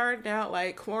just starting out,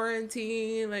 like,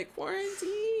 quarantine.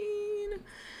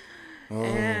 Oh,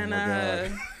 and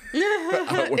my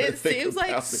God. it seems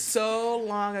like so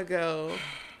long ago.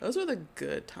 Those were the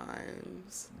good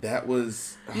times. That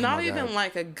was not even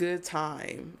like a good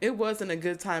time. It wasn't a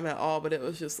good time at all, but it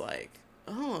was just like,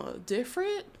 oh,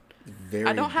 different. Very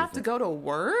I don't have different. to go to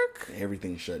work.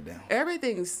 Everything's shut down.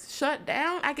 Everything's shut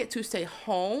down. I get to stay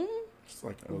home. It's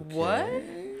like, okay. What?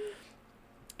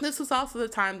 This was also the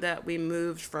time that we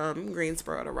moved from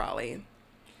Greensboro to Raleigh.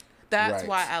 That's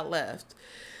why I left.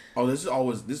 Oh, this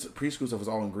preschool stuff was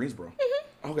all in Greensboro.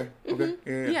 Okay.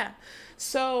 Yeah.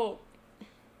 So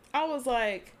I was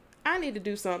like, I need to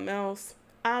do something else.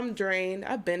 I'm drained.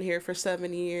 I've been here for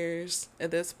 7 years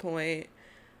at this point.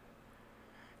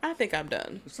 I think I'm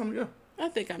done. I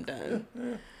think I'm done.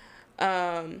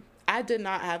 Yeah. I did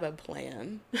not have a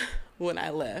plan when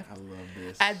I left. I love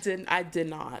this. I did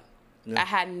not. Yeah. I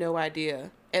had no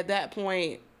idea. At that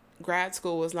point, grad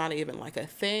school was not even like a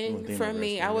thing Well, for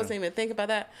me. I wasn't even thinking about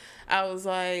that. I was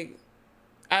like,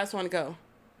 I just want to go.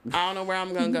 I don't know where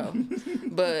I'm going to go,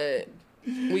 but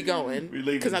we going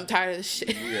because I'm tired of this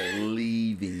shit. We are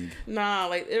leaving. Nah,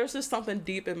 like there was just something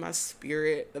deep in my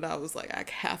spirit that I was like, I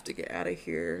have to get out of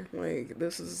here. Like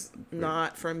this is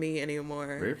not for me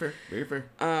anymore. Very fair. Very fair.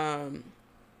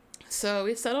 So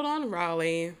we settled on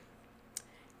Raleigh,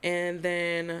 and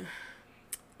then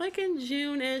like in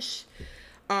June-ish,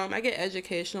 I get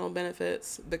educational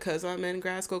benefits because I'm in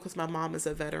grad school because my mom is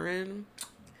a veteran.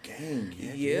 Gang,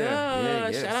 Yeah,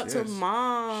 shout out to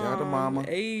mom. Shout out to mama.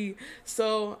 Hey,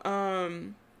 so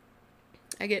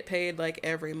I get paid like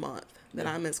every month that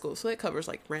I'm in school, so it covers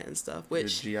like rent and stuff.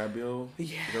 Which your GI Bill. Yes,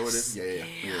 Is that what it is?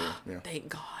 Yeah. Thank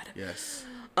God. Yes.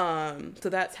 So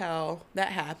that's how that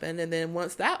happened, and then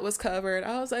once that was covered,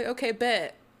 I was like, okay,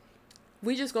 bet.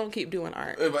 We just gonna keep doing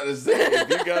art. I'm about to say, if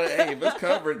you got it, hey, if it's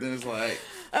covered, then it's like.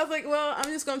 I was like, well, I'm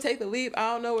just gonna take the leap.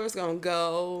 I don't know where it's gonna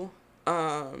go.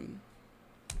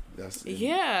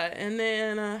 Yeah, and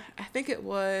then I think it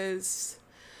was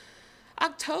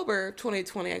October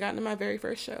 2020. I got into my very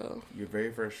first show. Your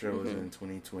very first show was in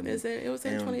 2020. It was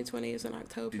in 2020. It was in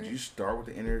October. Did you start with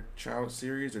the Inner Child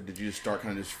series, or did you just start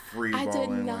kind of just free balling? I did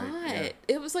not. Like,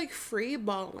 It was like free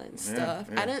balling stuff.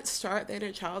 Yeah. I didn't start the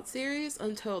Inner Child series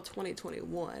until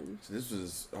 2021. So this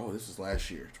was last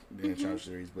year, the Inner Child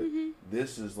series, but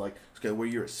this is like where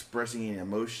you're expressing your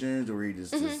emotions, or where you're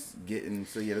just getting.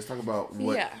 So yeah, let's talk about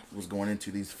what was going into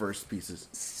these first pieces.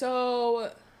 So,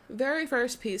 very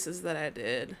first pieces that I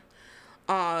did,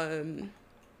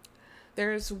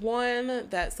 there's one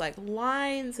that's like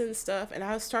lines and stuff, and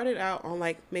I started out on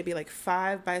like maybe like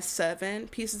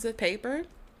 5x7 pieces of paper,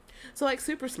 so like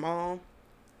super small,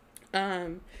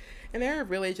 and they're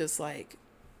really just like,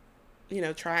 you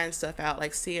know, trying stuff out,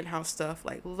 like seeing how stuff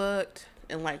like looked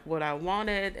and like what I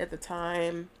wanted at the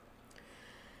time.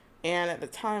 And at the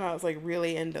time I was like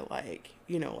really into like,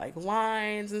 you know, like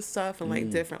lines and stuff, and like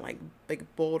different like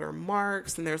bolder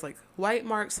marks, and there's like white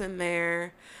marks in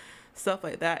there, stuff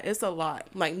like that. It's a lot.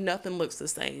 Like nothing looks the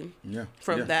same.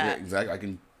 From that. Yeah, exactly. I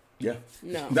can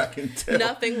tell.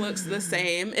 Nothing looks the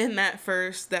same in that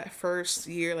first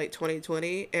year, like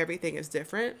 2020. Everything is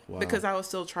different. Wow. Because I was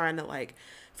still trying to like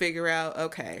figure out,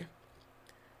 okay,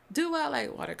 do I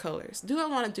like watercolors? Do I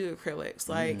want to do acrylics?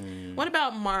 Like, what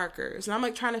about markers? And I'm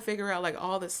like trying to figure out like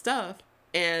all this stuff.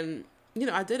 And, you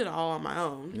know, I did it all on my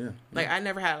own. Yeah. Like I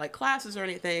never had like classes or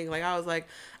anything. Like I was like,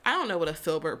 I don't know what a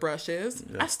filbert brush is.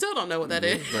 I still don't know what that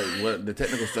is. Like what the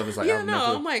technical stuff is like.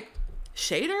 I'm like,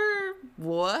 shader?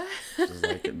 What? Just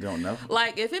like, don't know.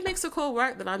 Like if it makes a cool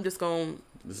work, then I'm just going,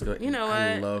 you know what?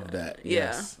 I love that.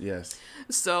 Yeah. Yes.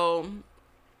 So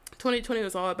 2020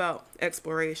 was all about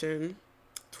exploration.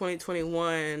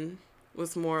 2021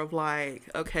 was more of like,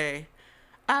 okay,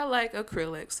 I like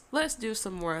acrylics. Let's do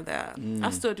some more of that. I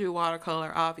still do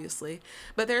watercolor, obviously,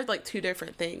 but there's like two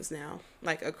different things now.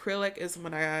 Like acrylic is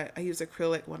when I use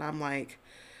acrylic when I'm like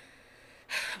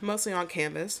mostly on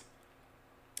canvas,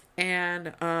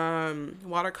 and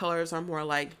watercolors are more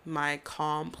like my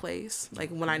calm place, like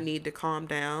when I need to calm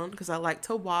down, because I like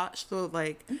to watch the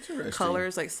like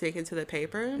colors like sink into the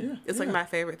paper. It's like my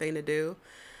favorite thing to do.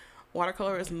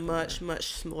 Watercolor is much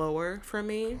slower for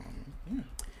me.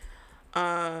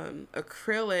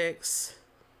 Acrylics,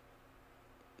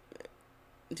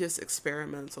 just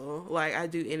experimental. Like I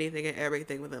do anything and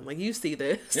everything with them. Like you see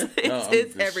this,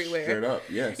 it's everywhere. Straight up,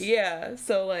 yes. Yeah.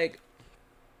 So like,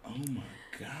 oh my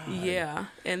God. Yeah,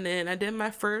 and then I did my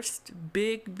first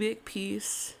big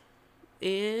piece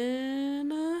in,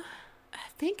 I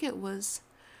think it was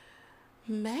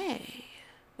May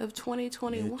of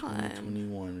 2021.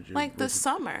 2021. Like the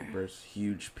summer. First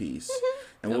huge piece.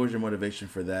 And what was your motivation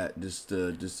for that? Just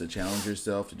to challenge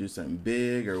yourself to do something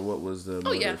big, or what was the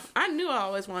motive? Yeah, I knew I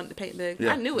always wanted to paint big.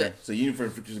 I knew it. So you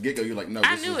from the get go, you're like, no.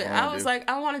 I knew it. I was like,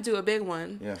 I want to do a big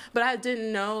one. Yeah. But I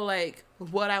didn't know like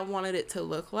what I wanted it to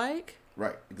look like.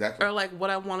 Right, exactly. Or like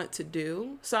what I wanted to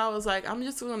do. So I was like, I'm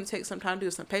just going to take some time to do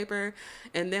some paper,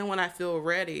 and then when I feel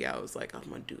ready, I was like, I'm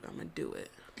gonna do it. I'm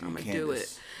gonna do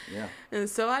it. Yeah. And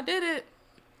so I did it,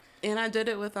 and I did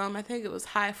it with I think it was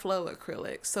high flow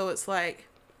acrylic. So it's like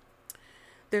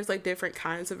there's like different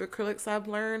kinds of acrylics I've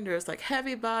learned. There's like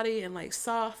heavy body and like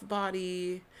soft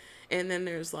body, and then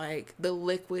there's like the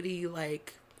liquidy,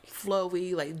 like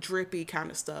flowy, like drippy kind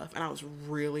of stuff. And I was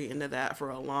really into that for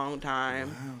a long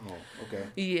time. Wow. Okay.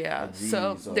 Yeah.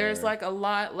 So there's like a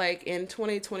lot, like in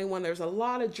 2021, there's a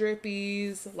lot of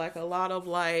drippies, like a lot of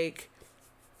like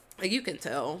you can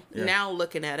tell now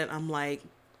looking at it, I'm like,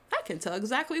 I can tell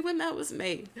exactly when that was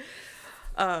made.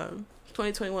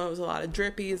 2021 was a lot of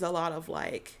drippies, a lot of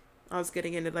like I was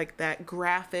getting into like that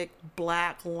graphic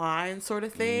black line sort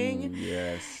of thing.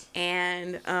 Yes.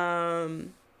 And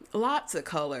lots of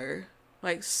color.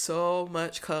 Like so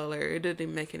much color. It didn't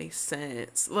even make any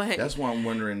sense. Like That's why I'm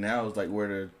wondering now is like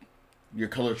where your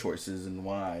color choices and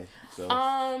why. So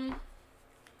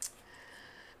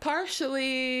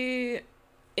partially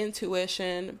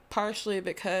intuition, partially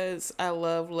because I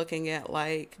love looking at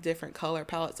like different color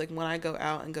palettes. Like when I go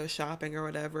out and go shopping or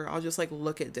whatever, I'll just like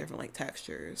look at different like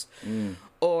textures.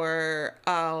 Or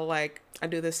I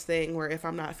do this thing where if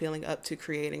I'm not feeling up to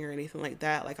creating or anything like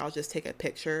that, like I'll just take a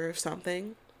picture of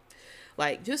something.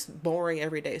 Like just boring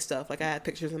everyday stuff. Like I had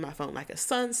pictures in my phone, like a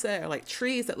sunset or like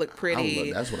trees that look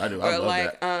pretty. That's what I do. I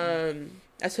love that.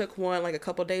 I took one like a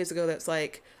couple days ago that's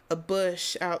like a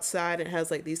bush outside and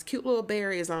has like these cute little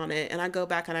berries on it, and I go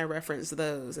back and I reference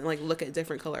those and like look at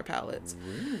different color palettes.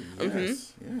 Really?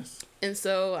 Yes. Yes. And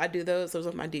so I do those. Those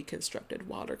are my deconstructed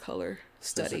watercolor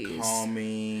studies. It's a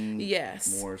calming.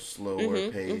 Yes. More slower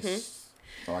pace.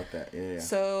 I like that. Yeah.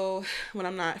 So when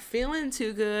I'm not feeling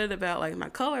too good about like my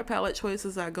color palette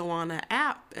choices, I go on an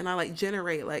app and I like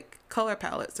generate like color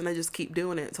palettes, and I just keep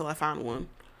doing it until I find one.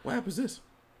 What app is this?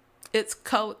 It's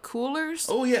Color Coolors.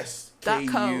 Oh yes.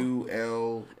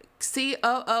 .co.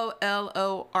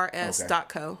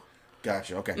 COOLORS.co.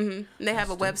 Gotcha. Okay. And they have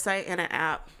a website and an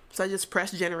app. So I just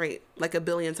press generate like a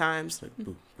billion times. Like, boop,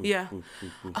 boop, Yeah. boop,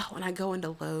 boop, boop. Oh, and I go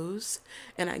into Lowe's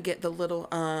and I get the little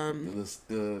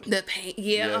The paint.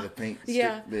 yeah, the paint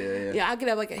Yeah. stick there. Yeah, I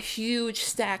get like a huge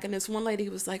stack, and this one lady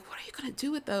was like, "What are you gonna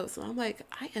do with those?" And I'm like,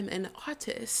 "I am an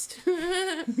artist."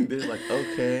 They're like,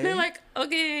 okay. They're like,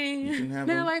 "Okay." You can have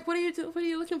They're them. like, "What are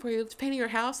you looking for? You painting your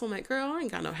house?" I'm like, "Girl, I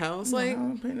ain't got no house." Like,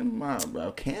 I'm painting my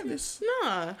canvas,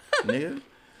 nah. nigga.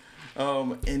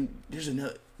 And there's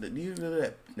another. Do you know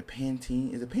that the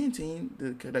Pantene? Is it Pantene?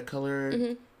 The color.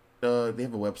 They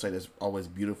have a website that's always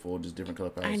beautiful, just different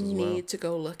color I palettes as well. need to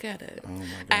go look at it. Oh my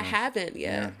god. I haven't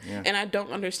yet, Yeah. and I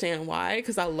don't understand why,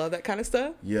 because I love that kind of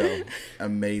stuff. Yo,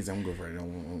 amazing. I'm going for it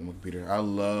on my computer. I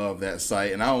love that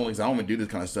site. And I don't do this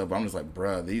kind of stuff, but I'm just like,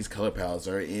 bruh, these color palettes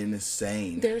are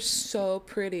insane. They're so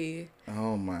pretty.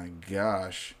 Oh my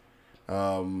gosh.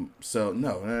 So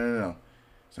no.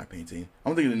 It's not Pantene.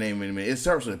 I'm thinking of the name in a minute. It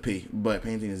starts with a P, but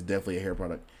Pantene is definitely a hair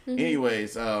product.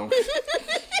 Anyways, Pantone.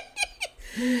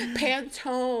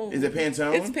 is it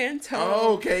Pantone? It's Pantone.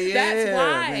 Oh, okay, yeah. That's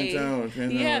why.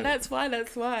 Pantone. Yeah, that's why.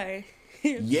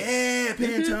 Yeah,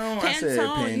 Pantone. I said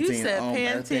Pantene. You said Oh,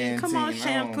 Pantene. Come on,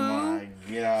 shampoo. Oh my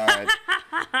god.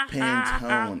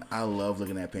 Pantone. I love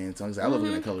looking at Pantone. I love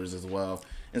looking at colors as well.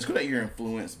 And it's cool that you're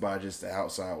influenced by just the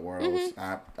outside world.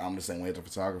 I'm the same way as a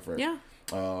photographer. Yeah.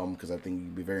 Because I think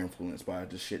you'd be very influenced by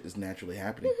just shit that's naturally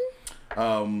happening.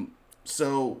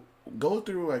 So go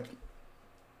through like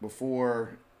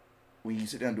before when you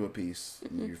sit down and do a piece,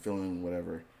 and you're feeling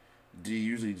whatever. Do you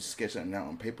usually just sketch something out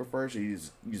on paper first, or you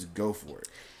just go for it?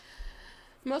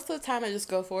 Most of the time, I just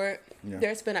go for it. Yeah.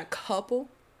 There's been a couple,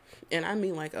 and I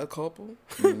mean like a couple,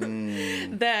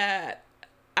 that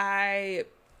I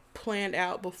planned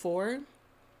out before.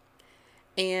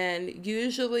 And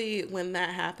usually when that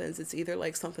happens, it's either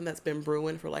like something that's been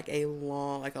brewing for like a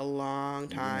long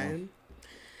time.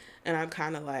 And I'm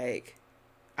kind of like,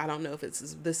 I don't know if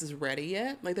this is ready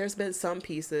yet. Like there's been some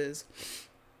pieces,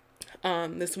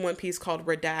 this one piece called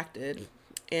Redacted,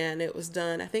 and it was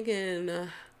done, I think around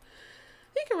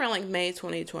like May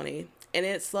 2020. And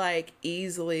it's like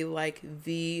easily like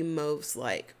the most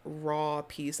like raw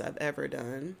piece I've ever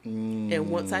done. And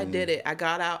once I did it, I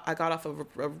got off of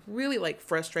a really like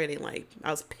frustrating, like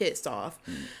I was pissed off,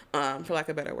 for lack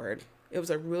of a better word. It was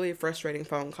a really frustrating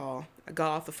phone call. I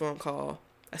got off the phone call.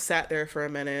 I sat there for a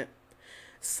minute,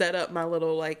 set up my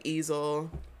little like easel,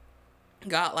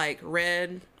 got like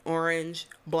red, orange,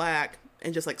 black,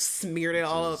 and just like smeared it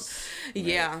all up.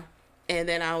 Yeah. And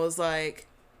then I was like,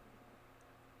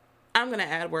 I'm going to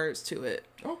add words to it.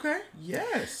 Okay.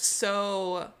 Yes.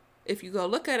 So if you go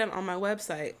look at it on my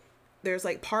website, there's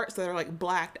like parts that are like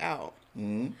blacked out.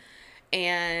 And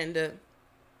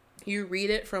you read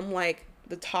it from like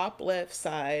the top left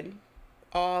side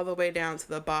all the way down to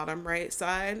the bottom right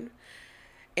side.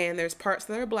 And there's parts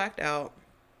that are blacked out.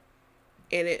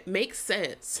 And it makes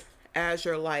sense as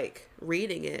you're like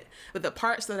reading it. But the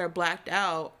parts that are blacked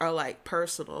out are like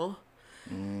personal.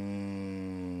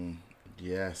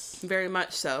 Yes. Very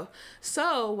much so.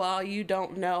 So while you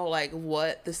don't know like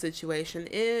what the situation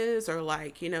is or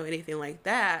like, you know, anything like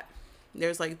that,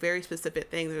 there's like very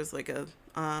specific things. There's like a,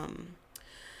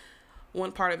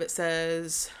 one part of it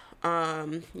says,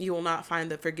 you will not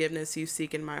find the forgiveness you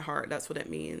seek in my heart. That's what it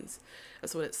means.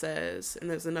 That's what it says. And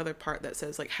there's another part that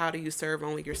says like, how do you serve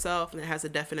only yourself? And it has a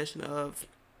definition of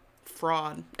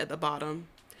fraud at the bottom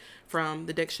from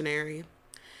the dictionary.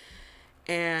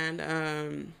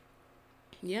 And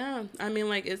yeah, I mean,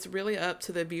 like, it's really up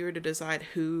to the viewer to decide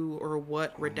who or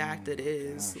what redacted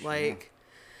is. gosh, like,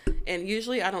 and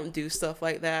usually I don't do stuff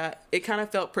like that. It kind of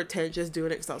felt pretentious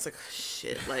doing it because I was like,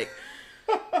 shit, like,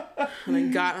 and I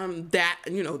got that,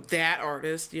 you know, that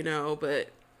artist, you know. But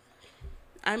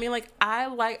I mean, like, I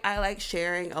like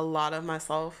sharing a lot of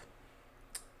myself.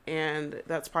 And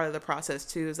that's part of the process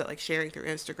too, is that, like, sharing through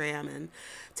Instagram and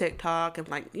TikTok and,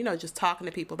 like, you know, just talking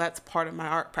to people. That's part of my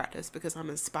art practice because I'm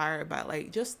inspired by,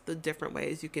 like, just the different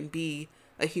ways you can be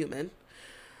a human.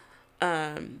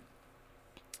 A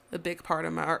big part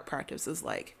of my art practice is,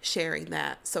 like, sharing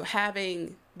that. So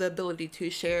having the ability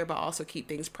to share but also keep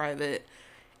things private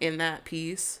in that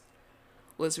piece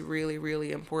was really,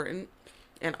 really important.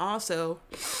 And also,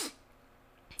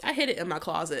 I hid it in my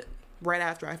closet right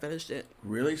after I finished it.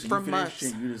 Really? So for you finished months.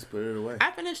 it, you just put it away? I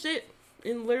finished it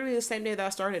in literally the same day that I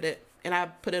started it, and I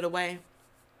put it away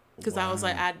because I was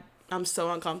like, I'm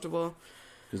so uncomfortable.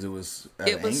 Because it was out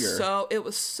of anger. It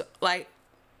was so, like,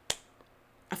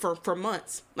 for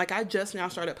months. Like, I just now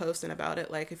started posting about it,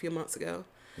 like, a few months ago.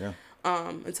 Yeah.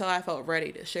 Until I felt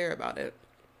ready to share about it.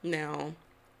 Now,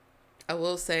 I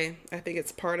will say, I think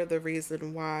it's part of the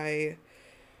reason why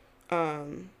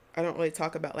I don't really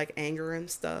talk about, like, anger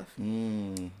and stuff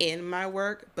in my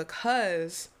work,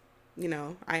 because, you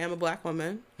know, I am a Black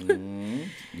woman.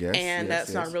 Yes, and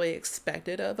that's not really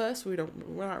expected of us. We're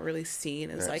not really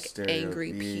seen as, like,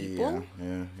 angry people.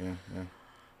 Yeah.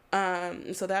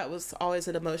 So that was always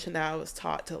an emotion that I was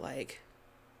taught to, like,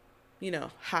 you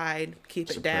know, hide, keep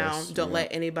it down, don't let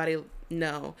anybody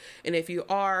know. And if you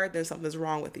are, then something's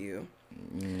wrong with you.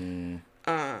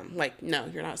 Like, no,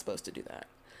 you're not supposed to do that.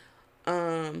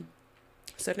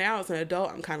 So now as an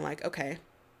adult, I'm kind of like, okay,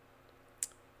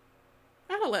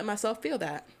 I don't let myself feel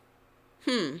that.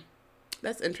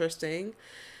 That's interesting.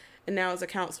 And now as a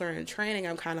counselor in training,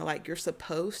 I'm kind of like, you're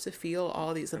supposed to feel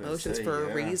all these emotions for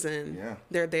a reason. Yeah.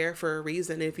 They're there for a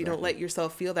reason. If you don't let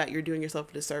yourself feel that, you're doing yourself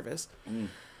a disservice.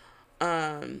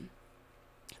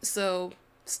 So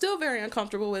still very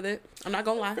uncomfortable with it. I'm not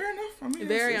gonna lie. Fair enough. I mean,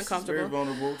 very it's uncomfortable. very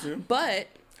vulnerable too. But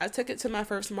I took it to my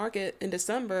first market in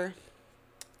December,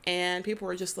 and people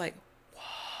were just like,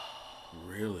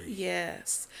 Really?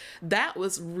 yes. That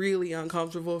was really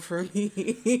uncomfortable for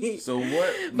me. So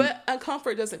what? But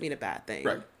uncomfort doesn't mean a bad thing.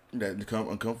 Right. That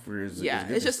uncomfort is Yeah,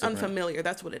 is it's just unfamiliar.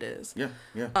 That's what it is. Yeah.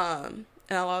 And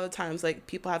a lot of times, like,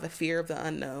 people have a fear of the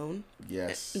unknown.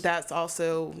 Yes. That's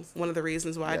also one of the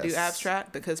reasons why I do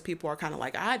abstract, because people are kind of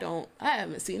like, I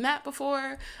haven't seen that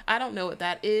before. I don't know what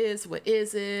that is. What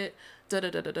is it? Da da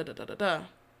da da da da da da.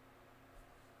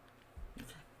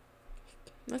 Okay.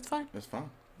 That's fine. That's fine.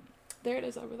 There it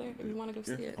is over there. If you want to go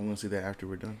see it. I'm gonna see that after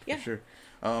we're done. Yeah. For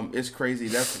sure. It's crazy.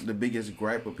 That's the biggest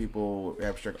gripe with people with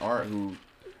abstract art who,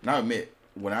 and I admit,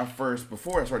 before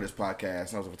I started this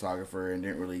podcast, I was a photographer and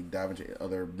didn't really dive into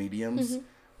other mediums.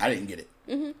 I didn't get it.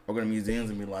 I'll go to museums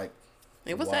and be like,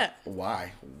 hey, what's that?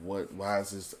 Why? Why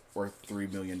is this worth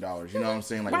 $3 million? You know what I'm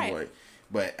saying? Like, right.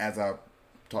 But as I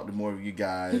talked to more of you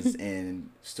guys and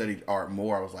studied art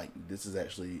more, I was like, this is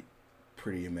actually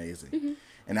pretty amazing.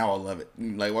 And now I love it.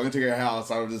 Like, walking to your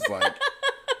house, I was just like,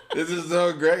 this is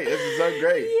so great. This is so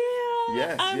great.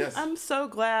 Yeah. Yes. I'm so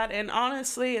glad. And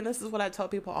honestly, and this is what I tell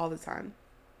people all the time,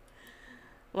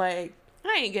 like,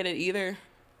 I ain't get it either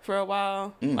for a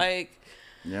while. Like,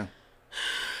 yeah,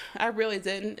 I really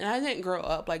didn't. And I didn't grow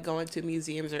up, like, going to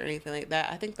museums or anything like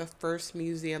that. I think the first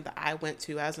museum that I went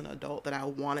to as an adult that I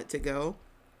wanted to go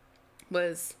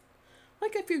was,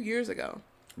 like, a few years ago.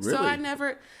 Really? So I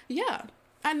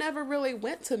never really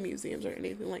went to museums or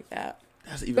anything like that.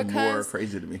 That's even more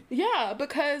crazy to me. Yeah,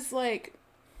 because, like,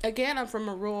 again, I'm from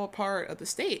a rural part of the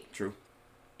state. True.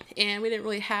 And we didn't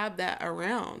really have that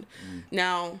around.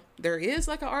 Now, there is,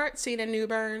 like, an art scene in New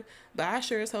Bern, but I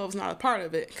sure as hell was not a part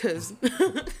of it, because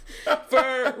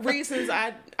for reasons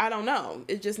I don't know.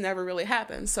 It just never really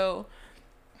happened. So,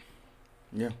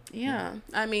 yeah.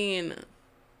 I mean,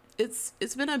 it's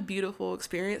been a beautiful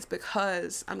experience,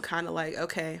 because I'm kind of like,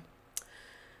 okay,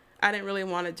 I didn't really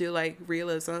want to do, like,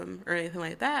 realism or anything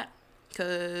like that,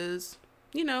 because,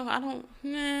 you know,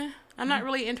 I'm not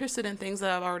really interested in things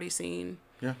that I've already seen.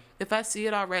 Yeah. If I see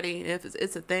it already, if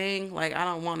it's a thing, like, I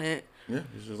don't want it. Yeah.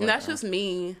 It's just and that's just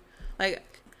me. Like,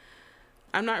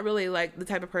 I'm not really, like, the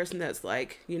type of person that's,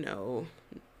 like, you know,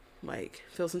 like,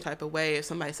 feel some type of way if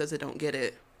somebody says they don't get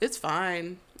it. It's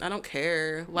fine. I don't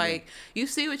care. Like, you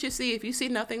see what you see. If you see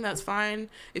nothing, that's fine.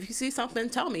 If you see something,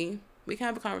 tell me. We can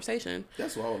have a conversation.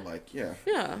 That's what I would like. Yeah.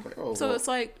 Yeah. Like, oh, so it's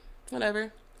like,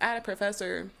 whatever. I had a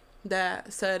professor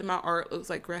that said my art looks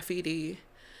like graffiti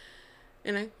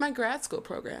in my grad school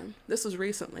program. This was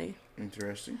recently.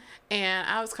 Interesting. And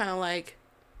I was kind of like,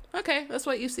 okay, that's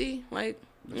what you see. Like,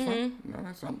 that's fine. No,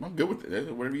 I'm good with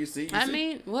it. Whatever you see, I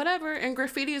mean, whatever. And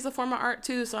graffiti is a form of art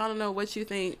too, so I don't know what you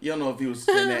think. You don't know if he was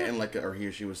saying that in like or he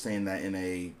or she was saying that in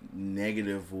a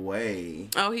negative way.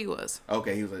 Oh, he was.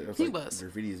 Okay, he was like, he was.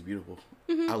 Graffiti is beautiful.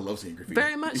 I love seeing graffiti.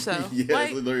 Very much so. Yeah,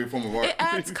 like, it's literally a form of art. It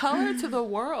adds color to the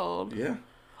world. Yeah.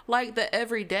 Like the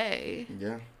everyday.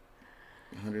 Yeah.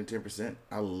 110%.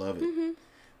 I love it.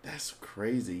 That's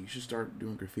crazy. You should start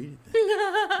doing graffiti then.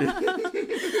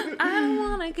 I don't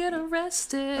want to get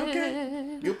arrested.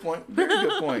 Okay. Good point. Very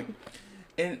good point.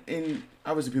 And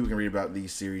obviously people can read about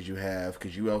these series you have,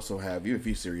 because you also have a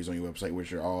few series on your website,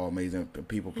 which are all amazing.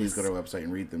 People, please go to our website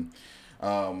and read them.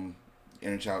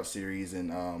 Inner Child series and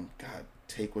God,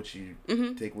 take what you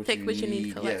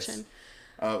need collection.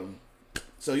 Yes.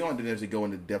 So you don't have to necessarily go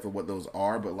into depth of what those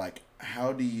are, but like,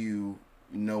 how do you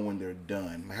know when they're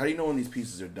done? Like, how do you know when these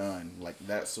pieces are done? Like,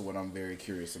 that's what I'm very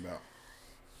curious about.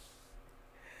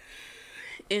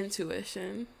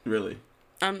 Intuition. Really?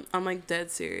 I'm like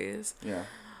dead serious. Yeah.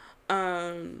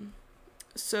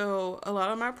 So a lot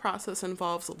of my process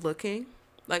involves looking,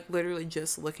 like literally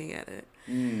just looking at it.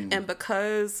 And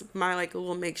because my like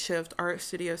little makeshift art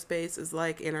studio space is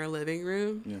like in our living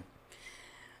room, yeah,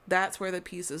 that's where the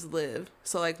pieces live.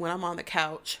 So like when I'm on the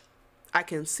couch, I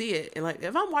can see it, and like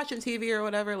if I'm watching TV or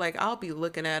whatever, like I'll be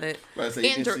looking at it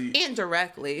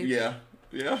indirectly. Yeah,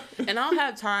 yeah. And I'll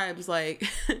have times like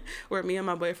where me and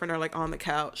my boyfriend are like on the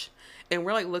couch, and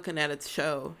we're like looking at a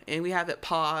show, and we have it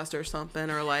paused or something,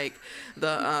 or like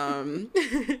the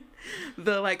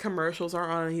the like commercials are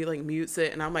on, and he like mutes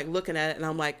it, and I'm like looking at it, and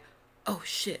I'm like, oh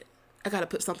shit, I gotta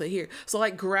put something here. So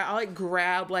like I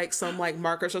grab like some like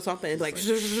markers or something, and like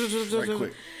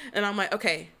quick. And I'm like,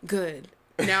 okay, good.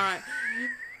 Now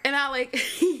I like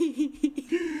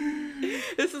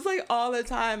this is like all the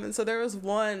time. And so there was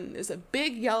one, it's a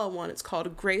big yellow one, it's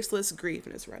called Graceless Grief,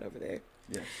 and it's right over there.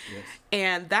 Yes.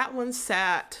 And that one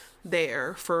sat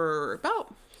there for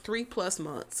about 3+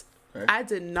 months. Okay. I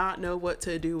did not know what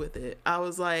to do with it. I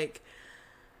was like,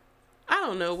 I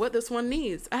don't know what this one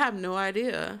needs. I have no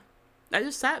idea. I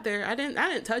just sat there. I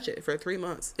didn't touch it for 3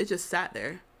 months. It just sat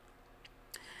there.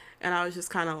 And I was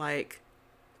just kind of like,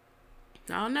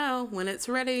 I don't know, when it's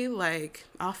ready, like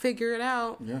I'll figure it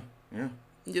out. Yeah.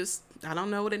 Just, I don't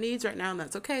know what it needs right now, and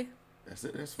that's okay. That's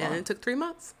it. That's fine. And it took 3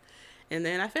 months. And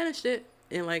then I finished it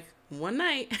in like one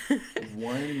night.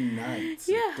 One night.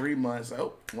 So yeah. 3 months.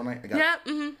 Oh, one night. I got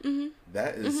it.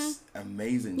 That is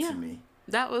amazing to me.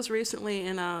 That was recently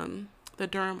in the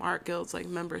Durham Art Guild's like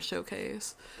member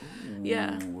showcase. Ooh,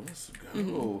 yeah. Let's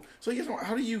go. So yes,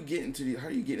 how do you get into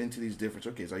these different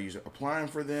showcases? Are you applying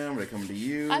for them? Are they coming to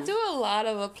you? I do a lot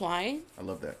of applying. I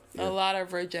love that. Yeah. A lot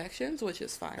of rejections, which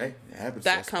is fine. Hey, it happens.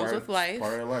 That comes with life.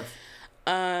 Part of life.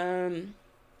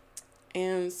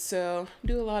 And so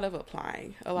do a lot of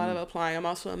applying. I'm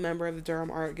also a member of the Durham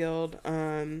Art Guild,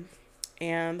 and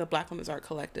the Black Women's Art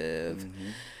Collective.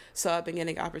 So I've been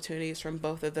getting opportunities from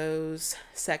both of those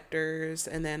sectors.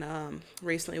 And then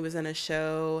recently was in a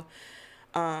show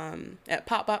at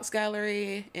Pop Box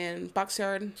Gallery in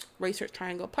Boxyard Research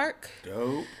Triangle Park.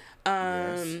 Dope.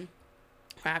 Yes.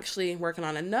 Actually working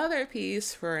on another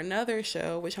piece for another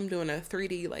show, which I'm doing a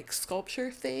 3D like sculpture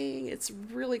thing. It's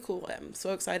really cool. I'm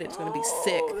so excited. It's going to be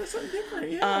sick. That's something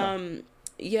different. Yeah.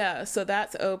 Yeah. So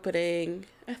that's opening,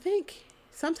 I think,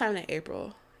 sometime in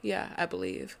April. Yeah, I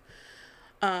believe.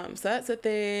 So that's a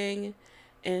thing.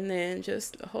 And then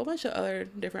just a whole bunch of other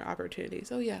different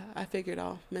opportunities. Oh, yeah. I figured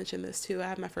I'll mention this, too. I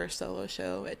have my first solo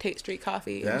show at Tate Street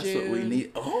Coffee in June. That's what we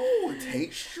need. Oh,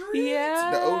 Tate Street?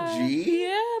 Yeah. The OG?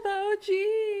 Yeah, the OG.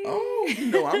 Oh, you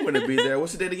know I'm going to be there.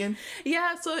 What's the date again?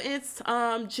 Yeah, so it's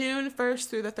June 1st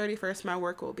through the 31st. My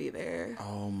work will be there.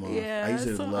 Oh, my. Yeah, I used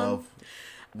to love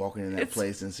walking in that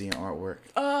place and seeing artwork.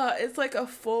 It's like a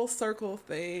full circle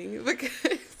thing. Because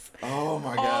oh,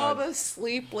 my God. All the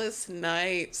sleepless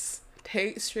nights.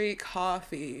 Tate Street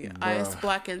Coffee, Ice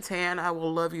Black and Tan. I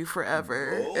will love you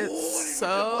forever. Oh, it's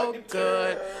so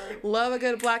good. Love a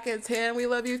good Black and Tan. We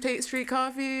love you, Tate Street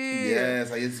Coffee.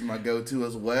 Yes, it's my go-to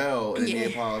as well. And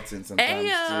Neapolitan sometimes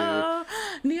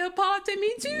too. Neapolitan,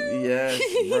 me too. Yes,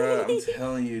 bro. I'm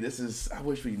telling you, I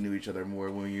wish we knew each other more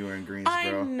when you were in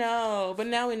Greensboro. I know, but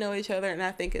now we know each other, and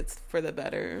I think it's for the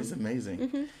better. It's amazing.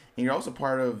 And you're also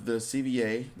part of the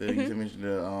CVA. You mentioned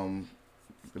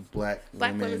the Black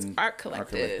Women's Art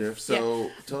Collective.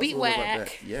 So tell us a little about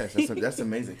that. Yes, that's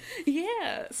amazing.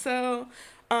 Yeah. So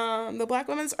The Black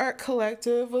Women's Art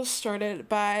Collective was started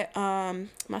by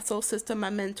my soul sister, my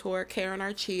mentor, Karen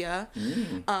Archia.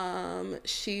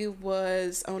 She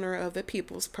was owner of the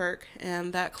People's Perk,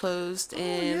 and that closed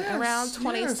in around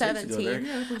 2017.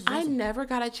 I never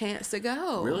got a chance to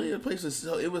go. Really, the place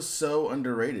was so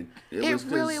underrated. It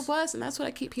really was, and that's what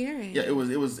I keep hearing. Yeah, it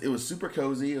was super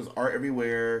cozy. It was art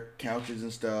everywhere, couches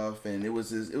and stuff, and it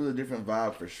was a different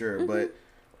vibe for sure. But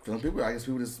for some people, I guess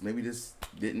people just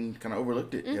didn't kind of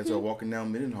overlooked it as they're walking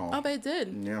down Mendenhall. Oh, they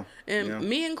did. Yeah. And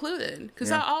me included.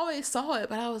 Because I always saw it,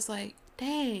 but I was like,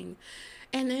 dang.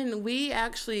 And then we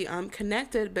actually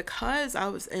connected because I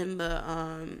was in the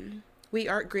We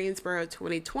Art Greensboro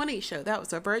 2020 show. That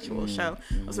was a virtual show.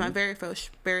 It was my very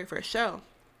first show.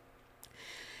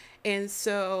 And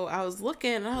so I was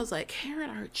looking, and I was like, Karen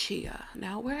Archia.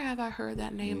 Now, where have I heard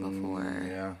that name before?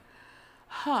 Yeah.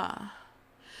 Huh.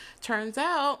 Turns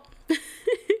out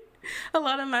a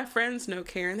lot of my friends know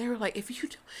Karen. They were like, if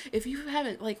you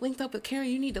haven't like linked up with Karen,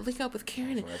 you need to link up with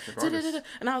Karen.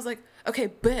 And I was like, okay,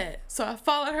 bet. So I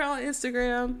followed her on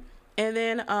Instagram, and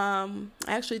then I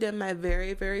actually did my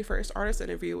very, very first artist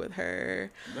interview with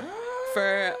her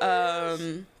for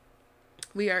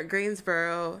We Art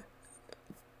Greensboro.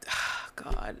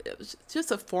 God, it was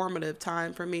just a formative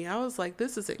time for me. I was like,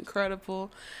 this is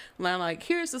incredible. And I'm like,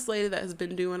 here's this lady that has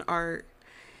been doing art,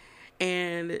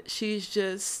 and she's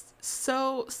just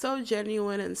so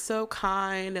genuine and so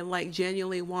kind, and like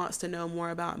genuinely wants to know more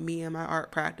about me and my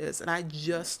art practice. And I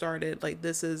just started, like,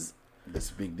 that's a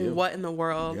big deal. What in the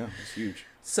world? Yeah, it's huge.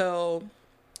 So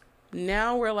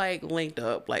now we're like linked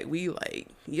up, like we like,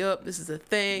 yup, this is a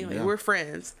thing, like we're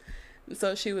friends. And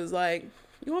so she was like,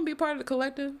 you want to be part of the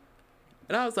collective?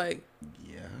 And I was like,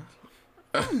 yeah.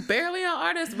 I'm barely an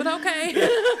artist, but okay.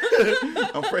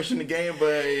 I'm fresh in the game,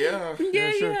 but yeah.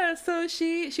 Yeah. So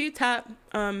she tapped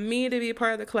me to be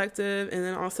part of the collective, and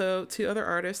then also two other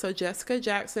artists. So Jessica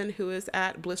Jackson, who is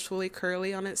at Blissfully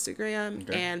Curly on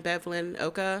Instagram, and Bevlyn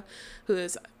Oka, who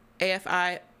is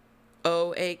AFIOAK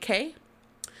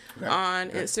on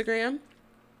Instagram.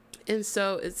 And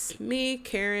so it's me,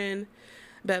 Karen,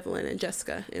 Bevlyn, and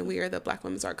Jessica, and we are the Black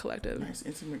Women's Art Collective. Nice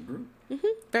intimate group.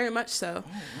 Very much so.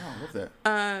 Oh wow, I love that.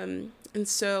 And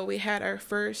so we had our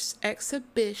first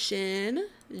exhibition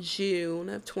June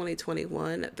of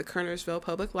 2021 at the Kernersville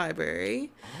Public Library.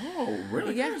 Oh,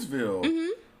 really? Yeah.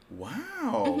 Kernersville.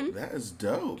 Wow, that is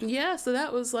dope. Yeah, so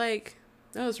that was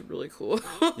really cool.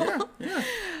 Yeah.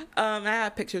 I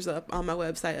have pictures up on my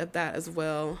website of that as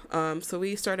well. So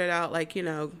we started out like,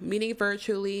 meeting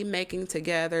virtually, making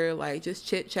together, like just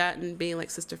chit chatting, being like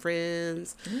sister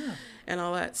friends and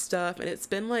all that stuff. And it's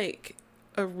been like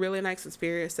a really nice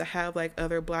experience to have like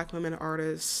other Black women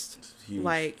artists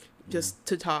like just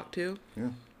to talk to.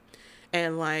 Yeah.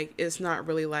 And like, it's not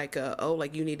really like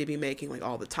like you need to be making like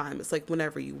all the time. It's like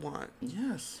whenever you want.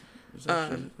 Yes.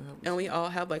 And we all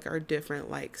have like our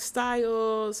different like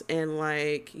styles, and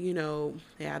like, they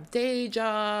have day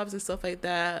jobs and stuff like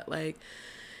that. Like,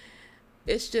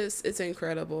 it's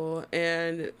incredible.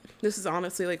 And this is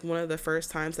honestly like one of the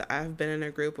first times that I've been in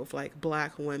a group of like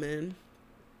Black women,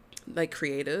 like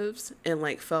creatives, and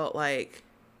like felt like,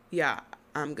 yeah,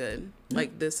 I'm good.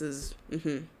 Like this is,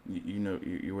 you're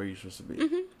where you're supposed to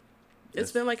be.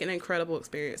 It's been like an incredible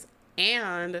experience.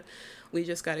 And we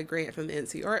just got a grant from the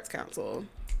NC Arts Council.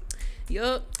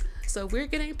 Yup. So we're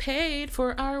getting paid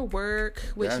for our work,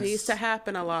 which needs to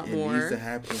happen a lot more. It needs to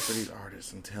happen for these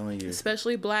artists, I'm telling you.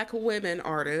 Especially Black women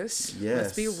artists. Yes.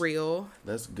 Let's be real.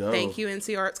 Let's go. Thank you,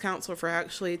 NC Arts Council, for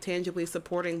actually tangibly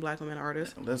supporting Black women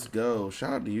artists. Let's go.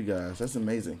 Shout out to you guys. That's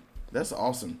amazing. That's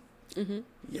awesome.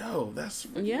 Yo, that's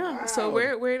wow. So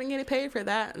we're getting paid for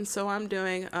that. And so I'm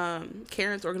doing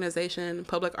Karen's organization,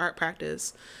 Public Art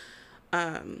Practice.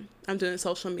 I'm doing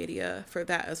social media for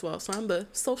that as well. So I'm the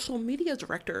social media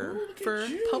director for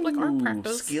Public Art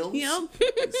Practice. Skills.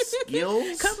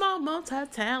 Skills. Come on,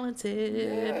 multi-talented.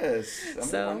 Yes. I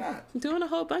mean, why not? Doing a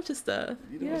whole bunch of stuff.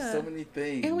 So many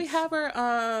things. And we have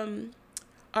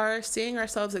our Seeing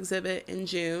Ourselves exhibit in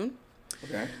June.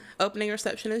 Okay. Opening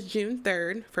reception is June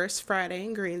 3rd, first Friday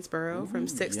in Greensboro from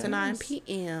 6 to 9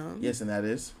 p.m. Yes, and that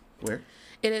is where?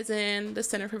 It is in the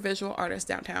Center for Visual Artists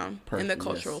downtown in the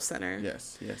Cultural Center.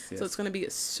 Yes. So it's going to be a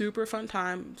super fun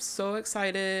time. So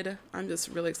excited. I'm just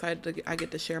really excited I get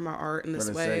to share my art in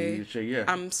this way.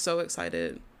 I'm so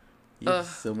excited.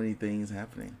 So many things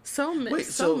happening. So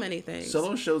many things.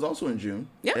 Solo show's also in June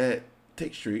at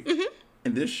Take Street.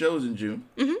 And this show's in June.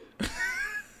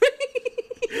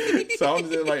 So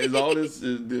I'm just like, is all this,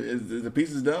 is the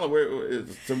pieces done? Like, where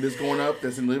is some of this going up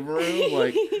that's in the living room?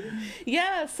 Like,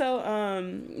 yeah.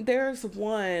 So there's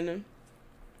one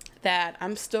that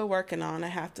I'm still working on. I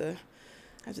have to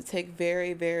take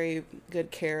very, very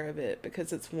good care of it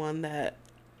because it's one that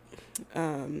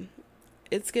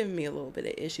it's giving me a little bit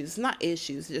of issues. It's not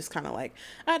issues, it's just kind of like,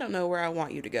 I don't know where I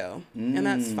want you to go. And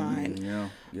that's fine.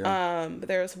 Yeah. But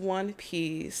there's one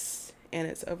piece, and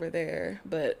it's over there,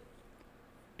 but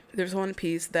there's one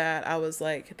piece that I was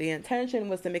like, the intention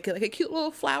was to make it like a cute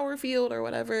little flower field or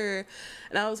whatever.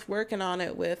 And I was working on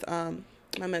it with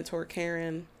my mentor,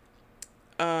 Karen,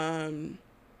 you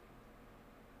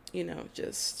know,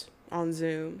 just on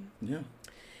Zoom. Yeah.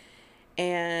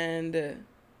 And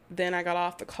then I got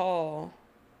off the call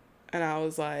and I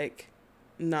was like,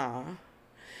 nah.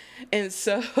 And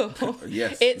so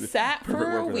Yes. it sat for Perfect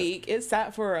a word for week. It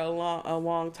sat for a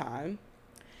long time.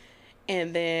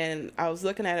 And then I was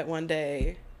looking at it one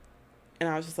day and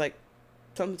I was just like,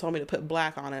 something told me to put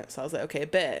black on it. So I was like, okay,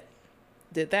 bet.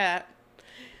 Did that.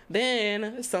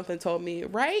 Then something told me,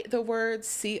 write the word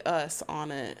 "see us"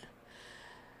 on it.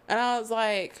 And I was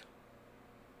like,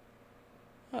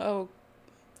 oh,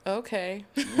 okay.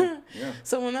 Yeah. Yeah.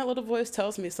 So when that little voice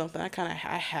tells me something, I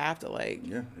have to like,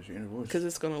 Yeah, it's your inner voice.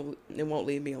 because it won't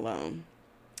leave me alone.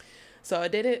 So I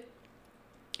did it.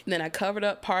 And then I covered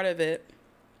up part of it.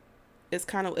 It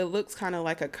looks kind of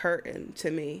like a curtain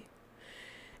to me.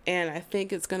 And I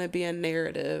think it's going to be a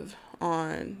narrative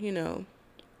on, you know,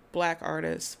 Black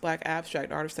artists, Black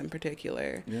abstract artists in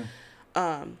particular,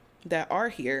 that are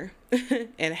here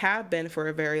and have been for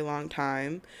a very long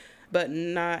time, but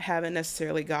haven't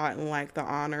necessarily gotten like the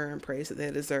honor and praise that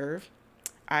they deserve,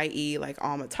 i.e. like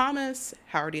Alma Thomas,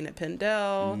 Howardina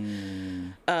Pendell,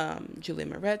 Julia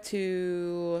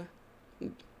Moretu,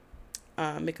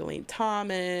 Micheline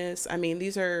Thomas. I mean,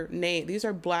 these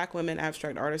are Black women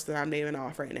abstract artists that I'm naming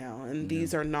off right now, and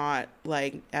these are not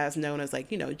like as known as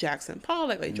like, you know, Jackson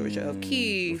Pollock, like Georgia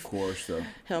O'Keeffe, of course, though.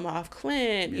 Hilma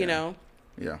Clint, you know.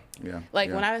 Yeah. Like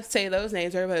when I say those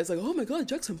names, everybody's like, "Oh my God,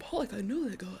 Jackson Pollock! I know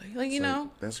that guy." Like, you know,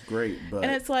 that's great, but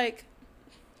and it's like,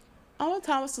 Alma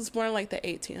Thomas was born in like the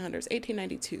 1800s,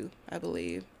 1892, I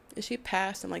believe, and she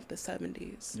passed in like the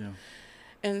 70s. Yeah.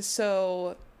 And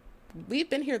so we've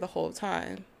been here the whole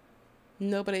time.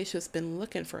 Nobody's just been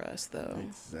looking for us, though.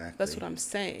 Exactly. That's what I'm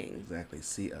saying. Exactly.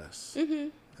 See us. Mm-hmm.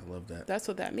 I love that. That's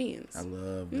what that means. I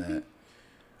love that.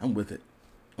 I'm with it.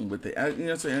 You know,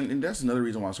 and that's another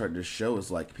reason why I started this show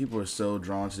is like people are so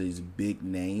drawn to these big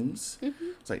names.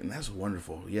 It's like, and that's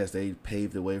wonderful. Yes, they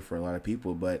paved the way for a lot of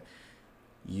people, but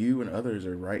you and others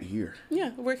are right here.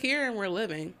 Yeah, we're here and we're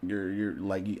living. You're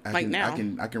like, now.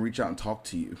 I can reach out and talk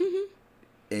to you,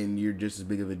 and you're just as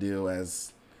big of a deal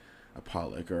as a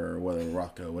Pollock or whether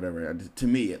Rocco, whatever. To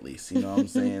me, at least, you know what I'm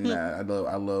saying. I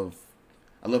love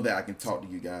that I can talk to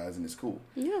you guys, and it's cool.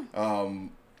 Yeah.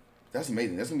 That's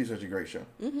amazing. That's gonna be such a great show.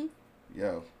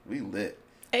 Yo, we lit.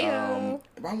 Ayo.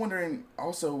 I'm wondering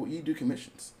also, you do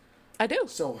commissions. I do.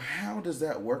 So how does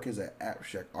that work as an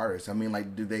abstract artist? I mean, like,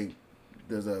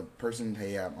 does a person,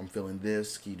 hey, I'm feeling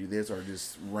this, can you do this, or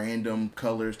just random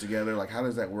colors together? Like, how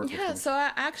does that work? Yeah, so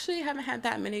I actually haven't had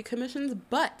that many commissions,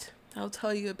 but I'll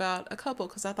tell you about a couple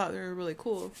because I thought they were really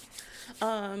cool.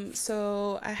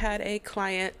 So I had a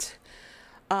client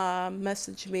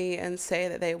message me and say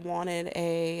that they wanted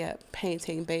a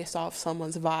painting based off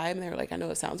someone's vibe. And they were like, I know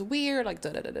it sounds weird, like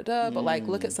da-da-da-da-da, but like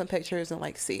look at some pictures and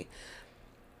like see.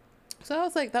 So I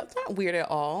was like, that's not weird at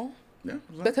all. Yeah.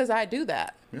 Because I do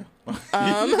that. Yeah.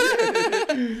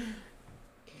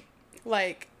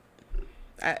 Like,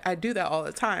 I do that all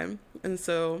the time. And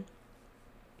so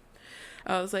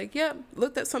I was like, yep,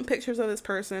 looked at some pictures of this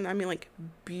person. I mean, like,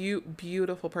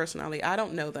 beautiful personality. I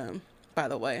don't know them, by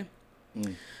the way.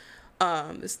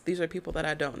 These are people that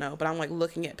I don't know, but I'm like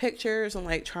looking at pictures and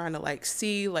like trying to like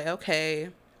see like, okay,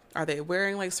 are they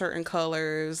wearing like certain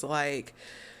colors? Like,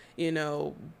 you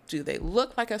know, do they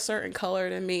look like a certain color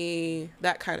to me?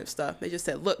 That kind of stuff. They just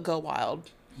said, look, go wild.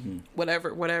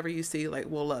 Whatever you see, like,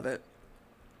 we'll love it.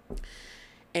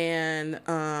 And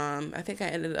I think I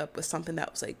ended up with something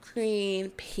that was like green,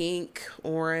 pink,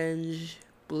 orange,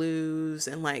 blues,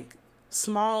 and like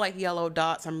small like yellow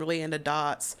dots. I'm really into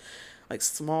dots. Like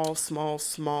small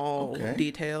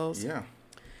details. Yeah.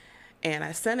 And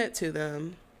I sent it to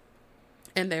them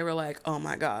and they were like, oh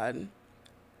my God.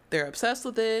 They're obsessed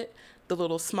with it. The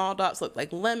little small dots look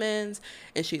like lemons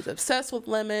and she's obsessed with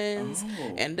lemons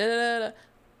and da-da-da-da.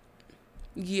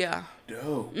 Yeah.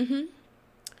 Dope.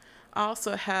 I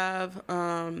also have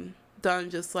done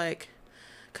just like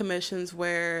commissions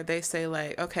where they say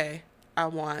like, okay, I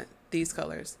want these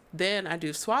colors. Then I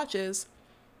do swatches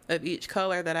of each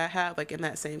color that I have, like in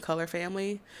that same color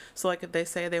family. So like if they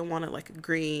say they wanted like a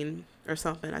green or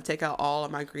something, I take out all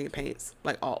of my green paints,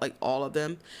 like all of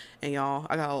them. And y'all,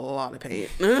 I got a lot of paint.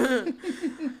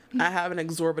 I have an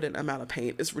exorbitant amount of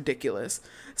paint. It's ridiculous.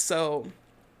 So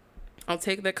I'll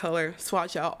take the color,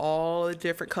 swatch out all the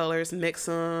different colors, mix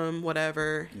them,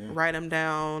 whatever, write them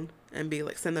down, and be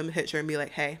like, send them a picture and be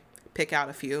like, hey, pick out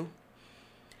a few.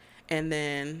 And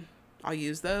then I'll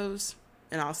use those.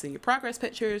 And I'll send you progress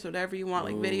pictures, whatever you want,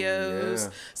 like videos,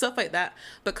 stuff like that.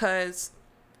 Because,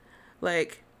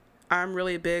 like, I'm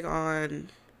really big on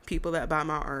people that buy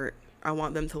my art. I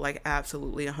want them to, like,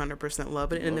 absolutely 100%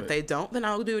 love it. And if they don't, then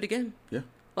I'll do it again. Yeah.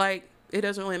 Like, it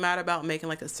doesn't really matter about making,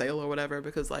 like, a sale or whatever.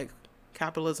 Because, like,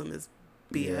 capitalism is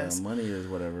BS. Yeah, money is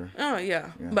whatever. Oh,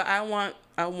 yeah. But I want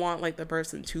like the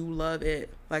person to love it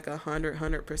like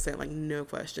 100%, like no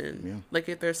question. Yeah. Like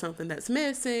if there's something that's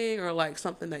missing or like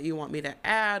something that you want me to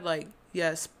add, like,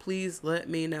 yes, please let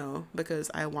me know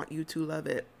because I want you to love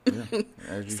it. Yeah,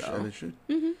 as you should.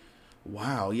 Mm-hmm.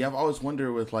 Wow. Yeah, I've always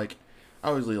wondered with like,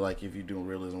 obviously, like, if you're doing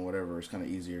realism or whatever, it's kind of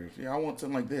easier. Yeah, I want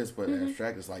something like this, but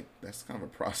abstract is like, that's kind of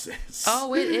a process.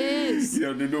 Oh, it is. You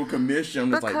know, to do a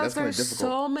commission, it's like, that's kind of difficult. Because there's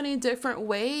so many different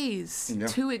ways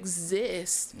to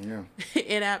exist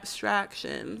in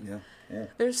abstraction. Yeah.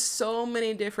 There's so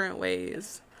many different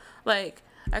ways. Like,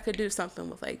 I could do something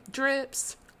with, like,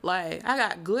 drips. Like, I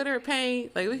got glitter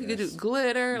paint. Like, we could do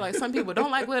glitter. Like, some people don't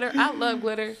like glitter. I love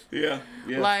glitter. Yeah.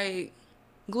 Like,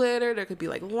 glitter, there could be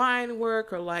like line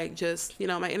work or like just, you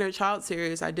know, my inner child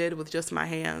series I did with just my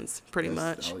hands pretty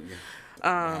much.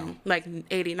 Like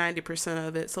 80-90%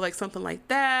 of it, so like something like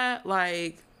that,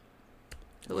 like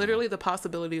literally the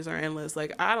possibilities are endless.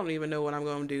 Like I don't even know what I'm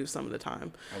going to do some of the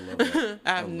time. I love that. I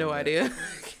have no idea.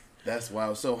 That's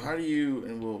wild. So how do you,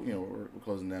 and we'll, you know, we're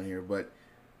closing down here, but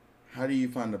how do you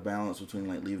find the balance between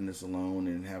like leaving this alone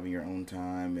and having your own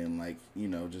time and like, you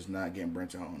know, just not getting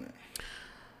burnt out on it?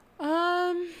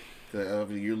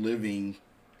 You're living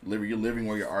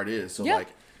where your art is. So like,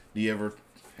 do you ever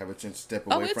have a chance to step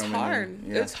away from it? Oh, it's hard.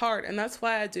 It's hard, and that's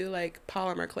why I do like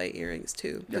polymer clay earrings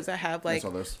too, because I have like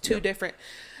two different,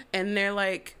 and they're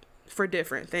like for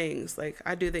different things. Like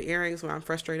I do the earrings when I'm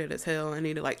frustrated as hell. I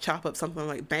need to like chop up something,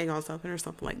 like bang on something or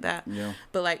something like that. Yeah.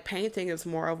 But like painting is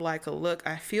more of like a look.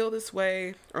 I feel this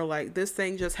way, or like this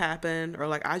thing just happened, or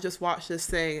like I just watched this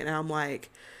thing, and I'm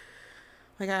like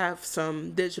I have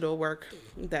some digital work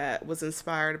that was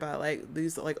inspired by like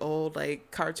these like old like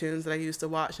cartoons that I used to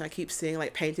watch, and I keep seeing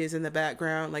like paintings in the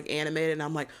background like animated, and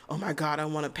I'm like, oh my god, I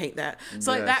want to paint that.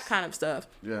 So like that kind of stuff.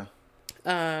 Yeah.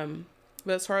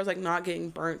 But as far as like not getting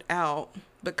burnt out,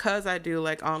 because I do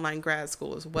like online grad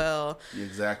school as well.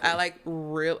 Exactly. I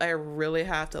really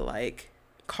have to like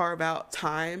carve out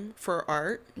time for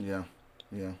art. Yeah.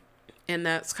 Yeah. And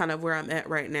that's kind of where I'm at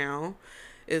right now.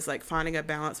 Is like finding a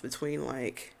balance between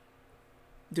like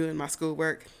doing my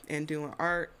schoolwork and doing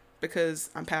art, because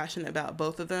I'm passionate about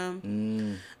both of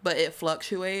them, but it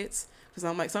fluctuates because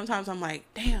I'm like, sometimes I'm like,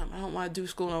 damn, I don't want to do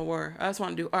school no more. I just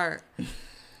want to do art.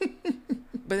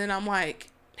 But then I'm like,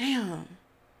 damn,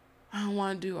 I don't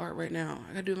want to do art right now.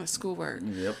 I got to do my schoolwork.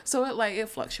 Yep. So it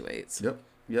fluctuates.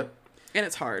 Yep. And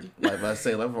it's hard. Like I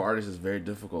say, life of artist is very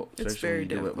difficult. It's very when you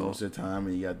difficult. Do it most of the time,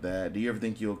 and you got that. Do you ever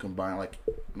think you'll combine, like,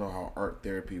 I don't know how art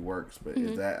therapy works, but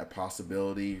is that a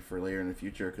possibility for later in the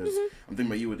future? Because I'm thinking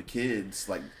about you with the kids.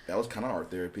 Like, that was kind of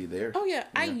art therapy there. Oh yeah,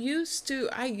 I used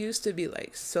to be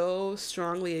like so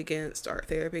strongly against art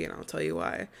therapy, and I'll tell you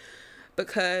why.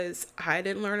 Because I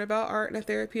didn't learn about art in a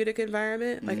therapeutic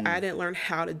environment. Like, I didn't learn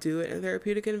how to do it in a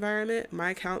therapeutic environment.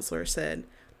 My counselor said,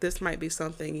 this might be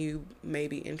something you may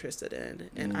be interested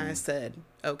in. And I said,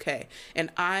 okay.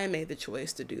 And I made the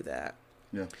choice to do that.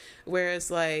 Yeah. Whereas,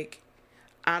 like,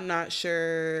 I'm not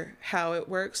sure how it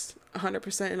works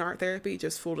 100% in art therapy,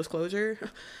 just full disclosure.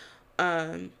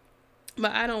 But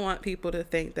I don't want people to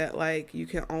think that, like, you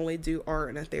can only do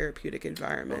art in a therapeutic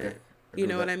environment. Okay. You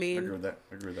know what I mean? I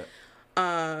agree with that.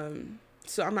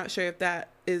 So I'm not sure if that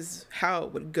is how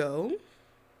it would go,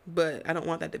 but I don't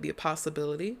want that to be a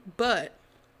possibility. But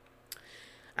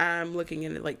I'm looking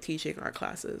into like teaching art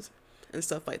classes and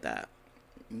stuff like that.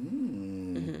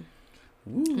 I'm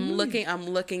looking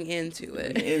into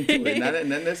it. Not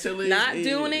necessarily not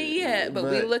doing it yet, but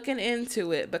we're looking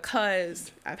into it,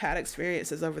 because I've had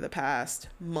experiences over the past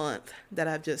month that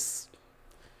I've just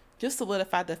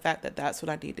solidified the fact that that's what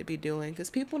I need to be doing, because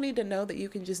people need to know that you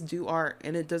can just do art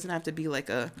and it doesn't have to be like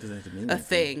a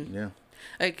thing. Yeah.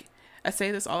 Like, I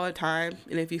say this all the time,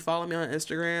 and if you follow me on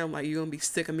Instagram, like, you're going to be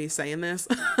sick of me saying this.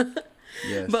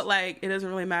 Yes. But, like, it doesn't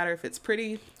really matter if it's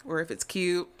pretty or if it's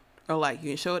cute or like you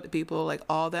can show it to people. Like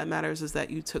all that matters is that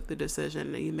you took the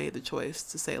decision and you made the choice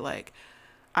to say like,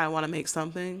 I want to make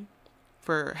something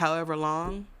for however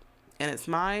long, and it's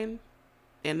mine,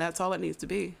 and that's all it needs to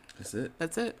be. That's it.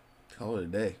 That's it. Call it a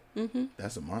day.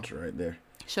 That's a mantra right there.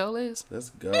 Show is. Let's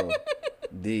go.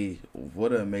 D,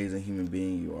 what an amazing human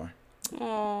being you are.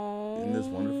 Aww. Isn't this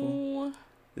wonderful?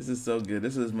 This is so good.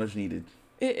 This is much needed.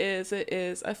 It is. It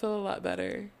is. I feel a lot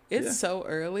better. It's so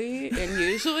early, and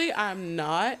usually I'm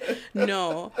not.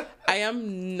 No, I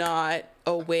am not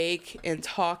awake and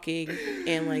talking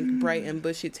and like bright and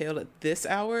bushy-tailed at this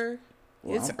hour.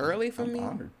 Well, it's early for me.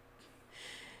 Honored.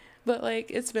 But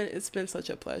like it's been such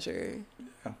a pleasure.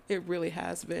 Yeah. It really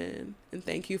has been. And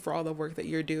thank you for all the work that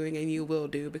you're doing and you will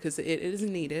do, because it is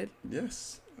needed.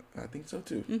 Yes, I think so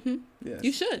too. Yes,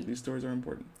 you should. These stories are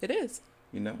important. It is.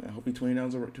 You know, I hope you 20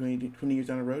 years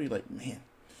down the road, you're like, man,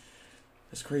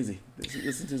 that's crazy.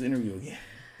 Listen to this interview again.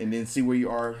 And then see where you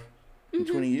are in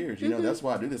 20 years. You know, that's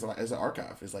why I do this as an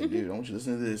archive. It's like, dude, I want you to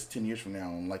listen to this 10 years from now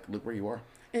and like, look where you are.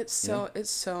 It's so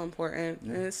important.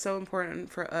 Yeah. And it's so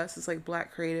important for us as like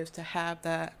Black creatives to have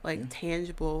that like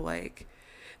tangible, like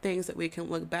things that we can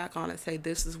look back on and say,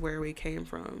 this is where we came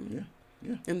from.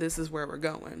 Yeah. And this is where we're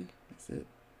going. That's it.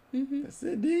 That's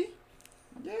it, D.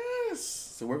 Yes.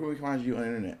 So where can we find you on the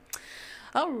internet?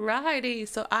 Alrighty.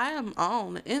 So I am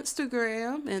on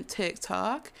Instagram and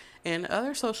TikTok and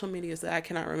other social medias that I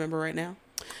cannot remember right now,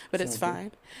 but it's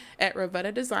fine. At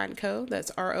Rovetta Design Co. That's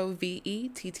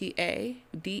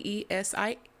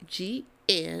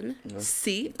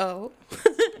ROVETTADESIGNCO.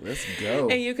 Let's go.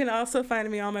 And you can also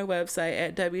find me on my website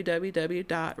at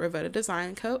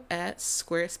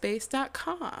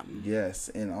www.rovettadesignco@squarespace.com. Yes,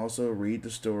 and also read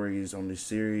the stories on the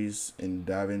series and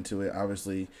dive into it.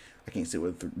 Obviously, I can't sit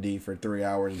with D for 3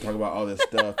 hours and talk about all this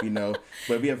stuff, you know.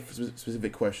 But if you have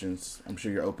specific questions, I'm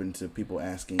sure you're open to people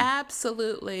asking.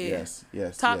 Absolutely. Yes.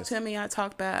 Talk to me, I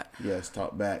talk back. Yes,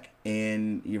 talk back.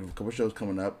 And you have a couple shows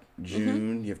coming up.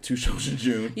 June, you have 2 shows in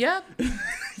June. Yep.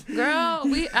 Girl,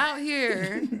 we out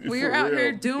here. We're out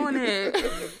here doing it.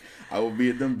 I will be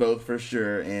at them both for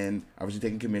sure, and obviously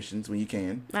taking commissions when you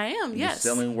can. I am, yes.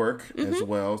 You're selling work as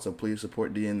well, so please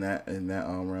support D in that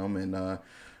realm, and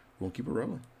we'll keep it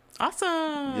rolling.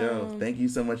 Awesome. Yo, thank you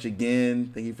so much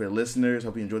again. Thank you for the listeners.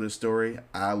 Hope you enjoyed this story.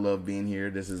 I love being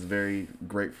here. This is very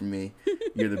great for me.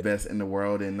 You're the best in the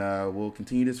world, and we'll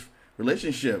continue this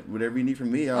relationship. Whatever you need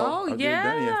from me, I'll get it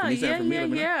done. If you need something from me, let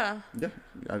me know. Yeah,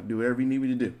 I'll do whatever you need me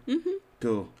to do.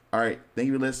 Cool. All right. Thank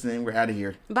you for listening. We're out of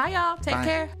here. Bye, y'all. Take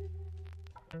care.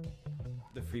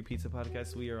 The Free Pizza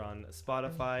Podcast. We are on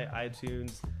Spotify,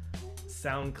 iTunes,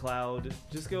 SoundCloud.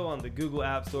 Just go on the Google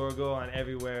App Store. Go on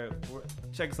everywhere.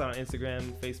 Check us out on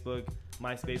Instagram, Facebook,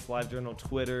 MySpace, LiveJournal,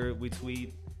 Twitter. We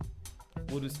tweet.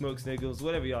 We'll do smoke signals,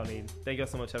 whatever y'all need. Thank y'all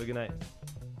so much. Have a good night.